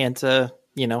you can't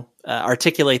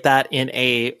articulate that in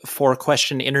a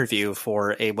 4-question interview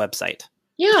for a website.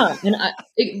 Yeah, and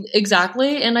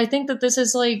exactly. And I think that this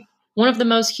is like one of the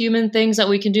most human things that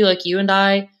we can do. Like, you and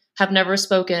I have never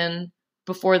spoken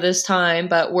before this time,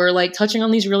 but we're like touching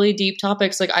on these really deep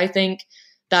topics. Like, I think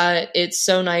that it's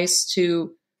so nice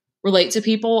to relate to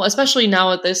people, especially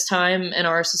now at this time in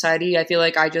our society. I feel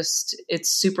like it's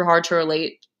super hard to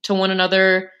relate to one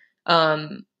another.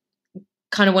 Kind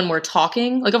of when we're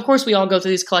talking, like, of course we all go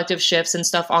through these collective shifts and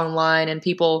stuff online, and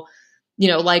people,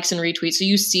 likes and retweets. So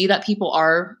you see that people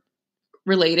are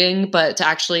relating, but to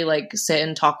actually like sit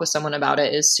and talk with someone about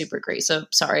it is super great. So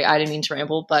sorry, I didn't mean to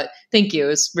ramble, but thank you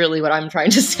is really what I'm trying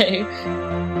to say.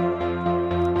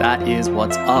 That is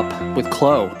what's up with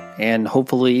Chloe. And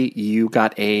hopefully you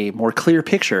got a more clear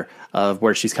picture of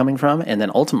where she's coming from, and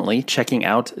then ultimately checking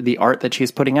out the art that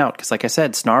she's putting out. Because like I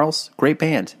said, Snarls, great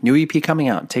band, new EP coming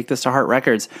out. Take this to heart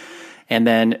records. And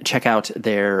then check out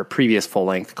their previous full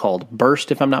length called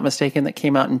Burst, if I'm not mistaken, that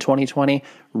came out in 2020.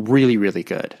 Really, really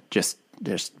good.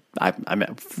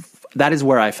 That is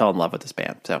where I fell in love with this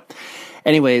band. So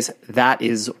anyways, that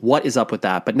is what is up with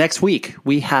that. But next week,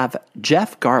 we have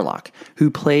Jeff Garlock, who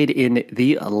played in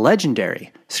the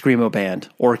legendary Screamo band,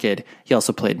 Orchid. He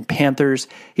also played in Panthers.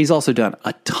 He's also done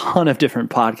a ton of different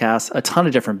podcasts, a ton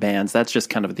of different bands. That's just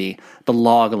kind of the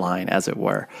log line, as it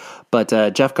were. But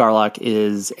Jeff Garlock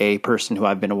is a person who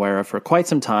I've been aware of for quite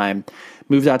some time.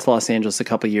 Moved out to Los Angeles a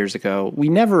couple years ago. We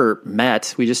never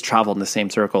met. We just traveled in the same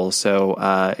circles. So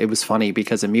it was funny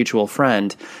because a mutual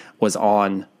friend was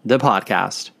on the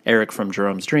podcast, Eric from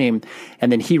Jerome's Dream.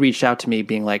 And then he reached out to me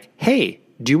being like, hey,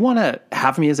 do you want to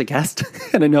have me as a guest?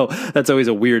 And I know that's always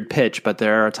a weird pitch, but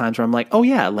there are times where I'm like, oh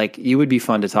yeah, like you would be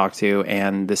fun to talk to.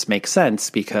 And this makes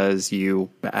sense because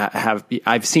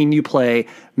I've seen you play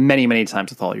many, many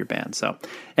times with all your bands. So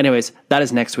anyways, that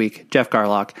is next week, Jeff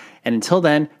Garlock. And until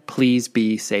then, please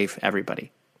be safe,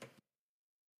 everybody.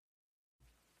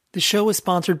 The show is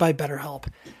sponsored by BetterHelp.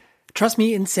 Trust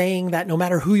me in saying that no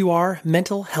matter who you are,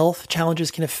 mental health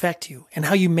challenges can affect you, and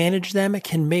how you manage them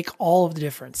can make all of the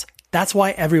difference. That's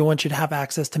why everyone should have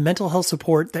access to mental health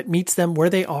support that meets them where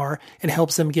they are and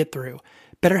helps them get through.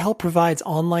 BetterHelp provides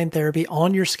online therapy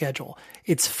on your schedule.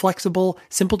 It's flexible,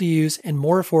 simple to use, and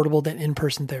more affordable than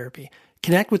in-person therapy.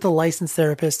 Connect with a licensed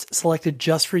therapist selected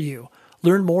just for you.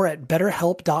 Learn more at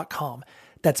betterhelp.com.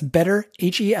 That's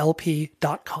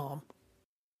betterhelp.com.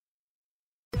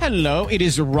 Hello, it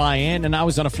is Ryan, and I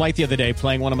was on a flight the other day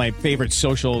playing one of my favorite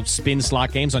social spin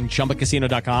slot games on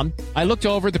ChumbaCasino.com. I looked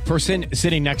over at the person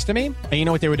sitting next to me, and you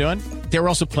know what they were doing? They were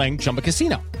also playing Chumba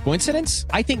Casino. Coincidence?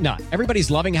 I think not.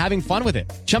 Everybody's loving having fun with it.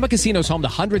 Chumba Casino is home to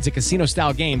hundreds of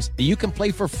casino-style games that you can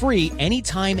play for free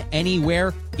anytime,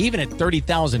 anywhere, even at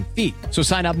 30,000 feet. So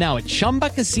sign up now at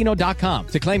ChumbaCasino.com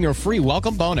to claim your free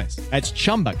welcome bonus. That's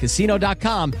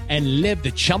ChumbaCasino.com and live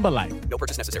the Chumba life. No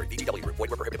purchase necessary. VGW. Void where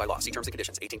prohibited by law. See terms and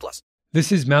conditions. 18+.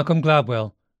 This is Malcolm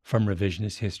Gladwell from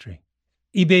Revisionist History.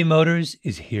 eBay Motors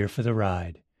is here for the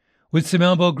ride. With some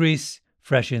elbow grease,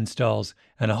 fresh installs,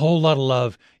 and a whole lot of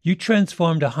love, you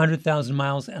transformed 100,000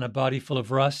 miles and a body full of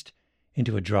rust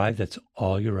into a drive that's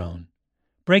all your own.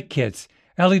 Brake kits,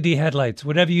 LED headlights,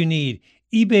 whatever you need,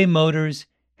 eBay Motors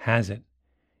has it.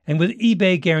 And with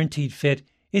eBay Guaranteed Fit,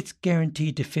 it's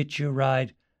guaranteed to fit your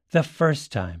ride the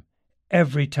first time,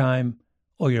 every time,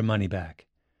 or your money back.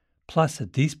 Plus,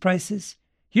 at these prices,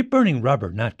 you're burning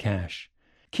rubber, not cash.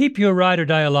 Keep your ride or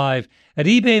die alive at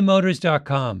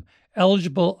ebaymotors.com.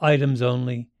 Eligible items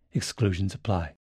only. Exclusions apply.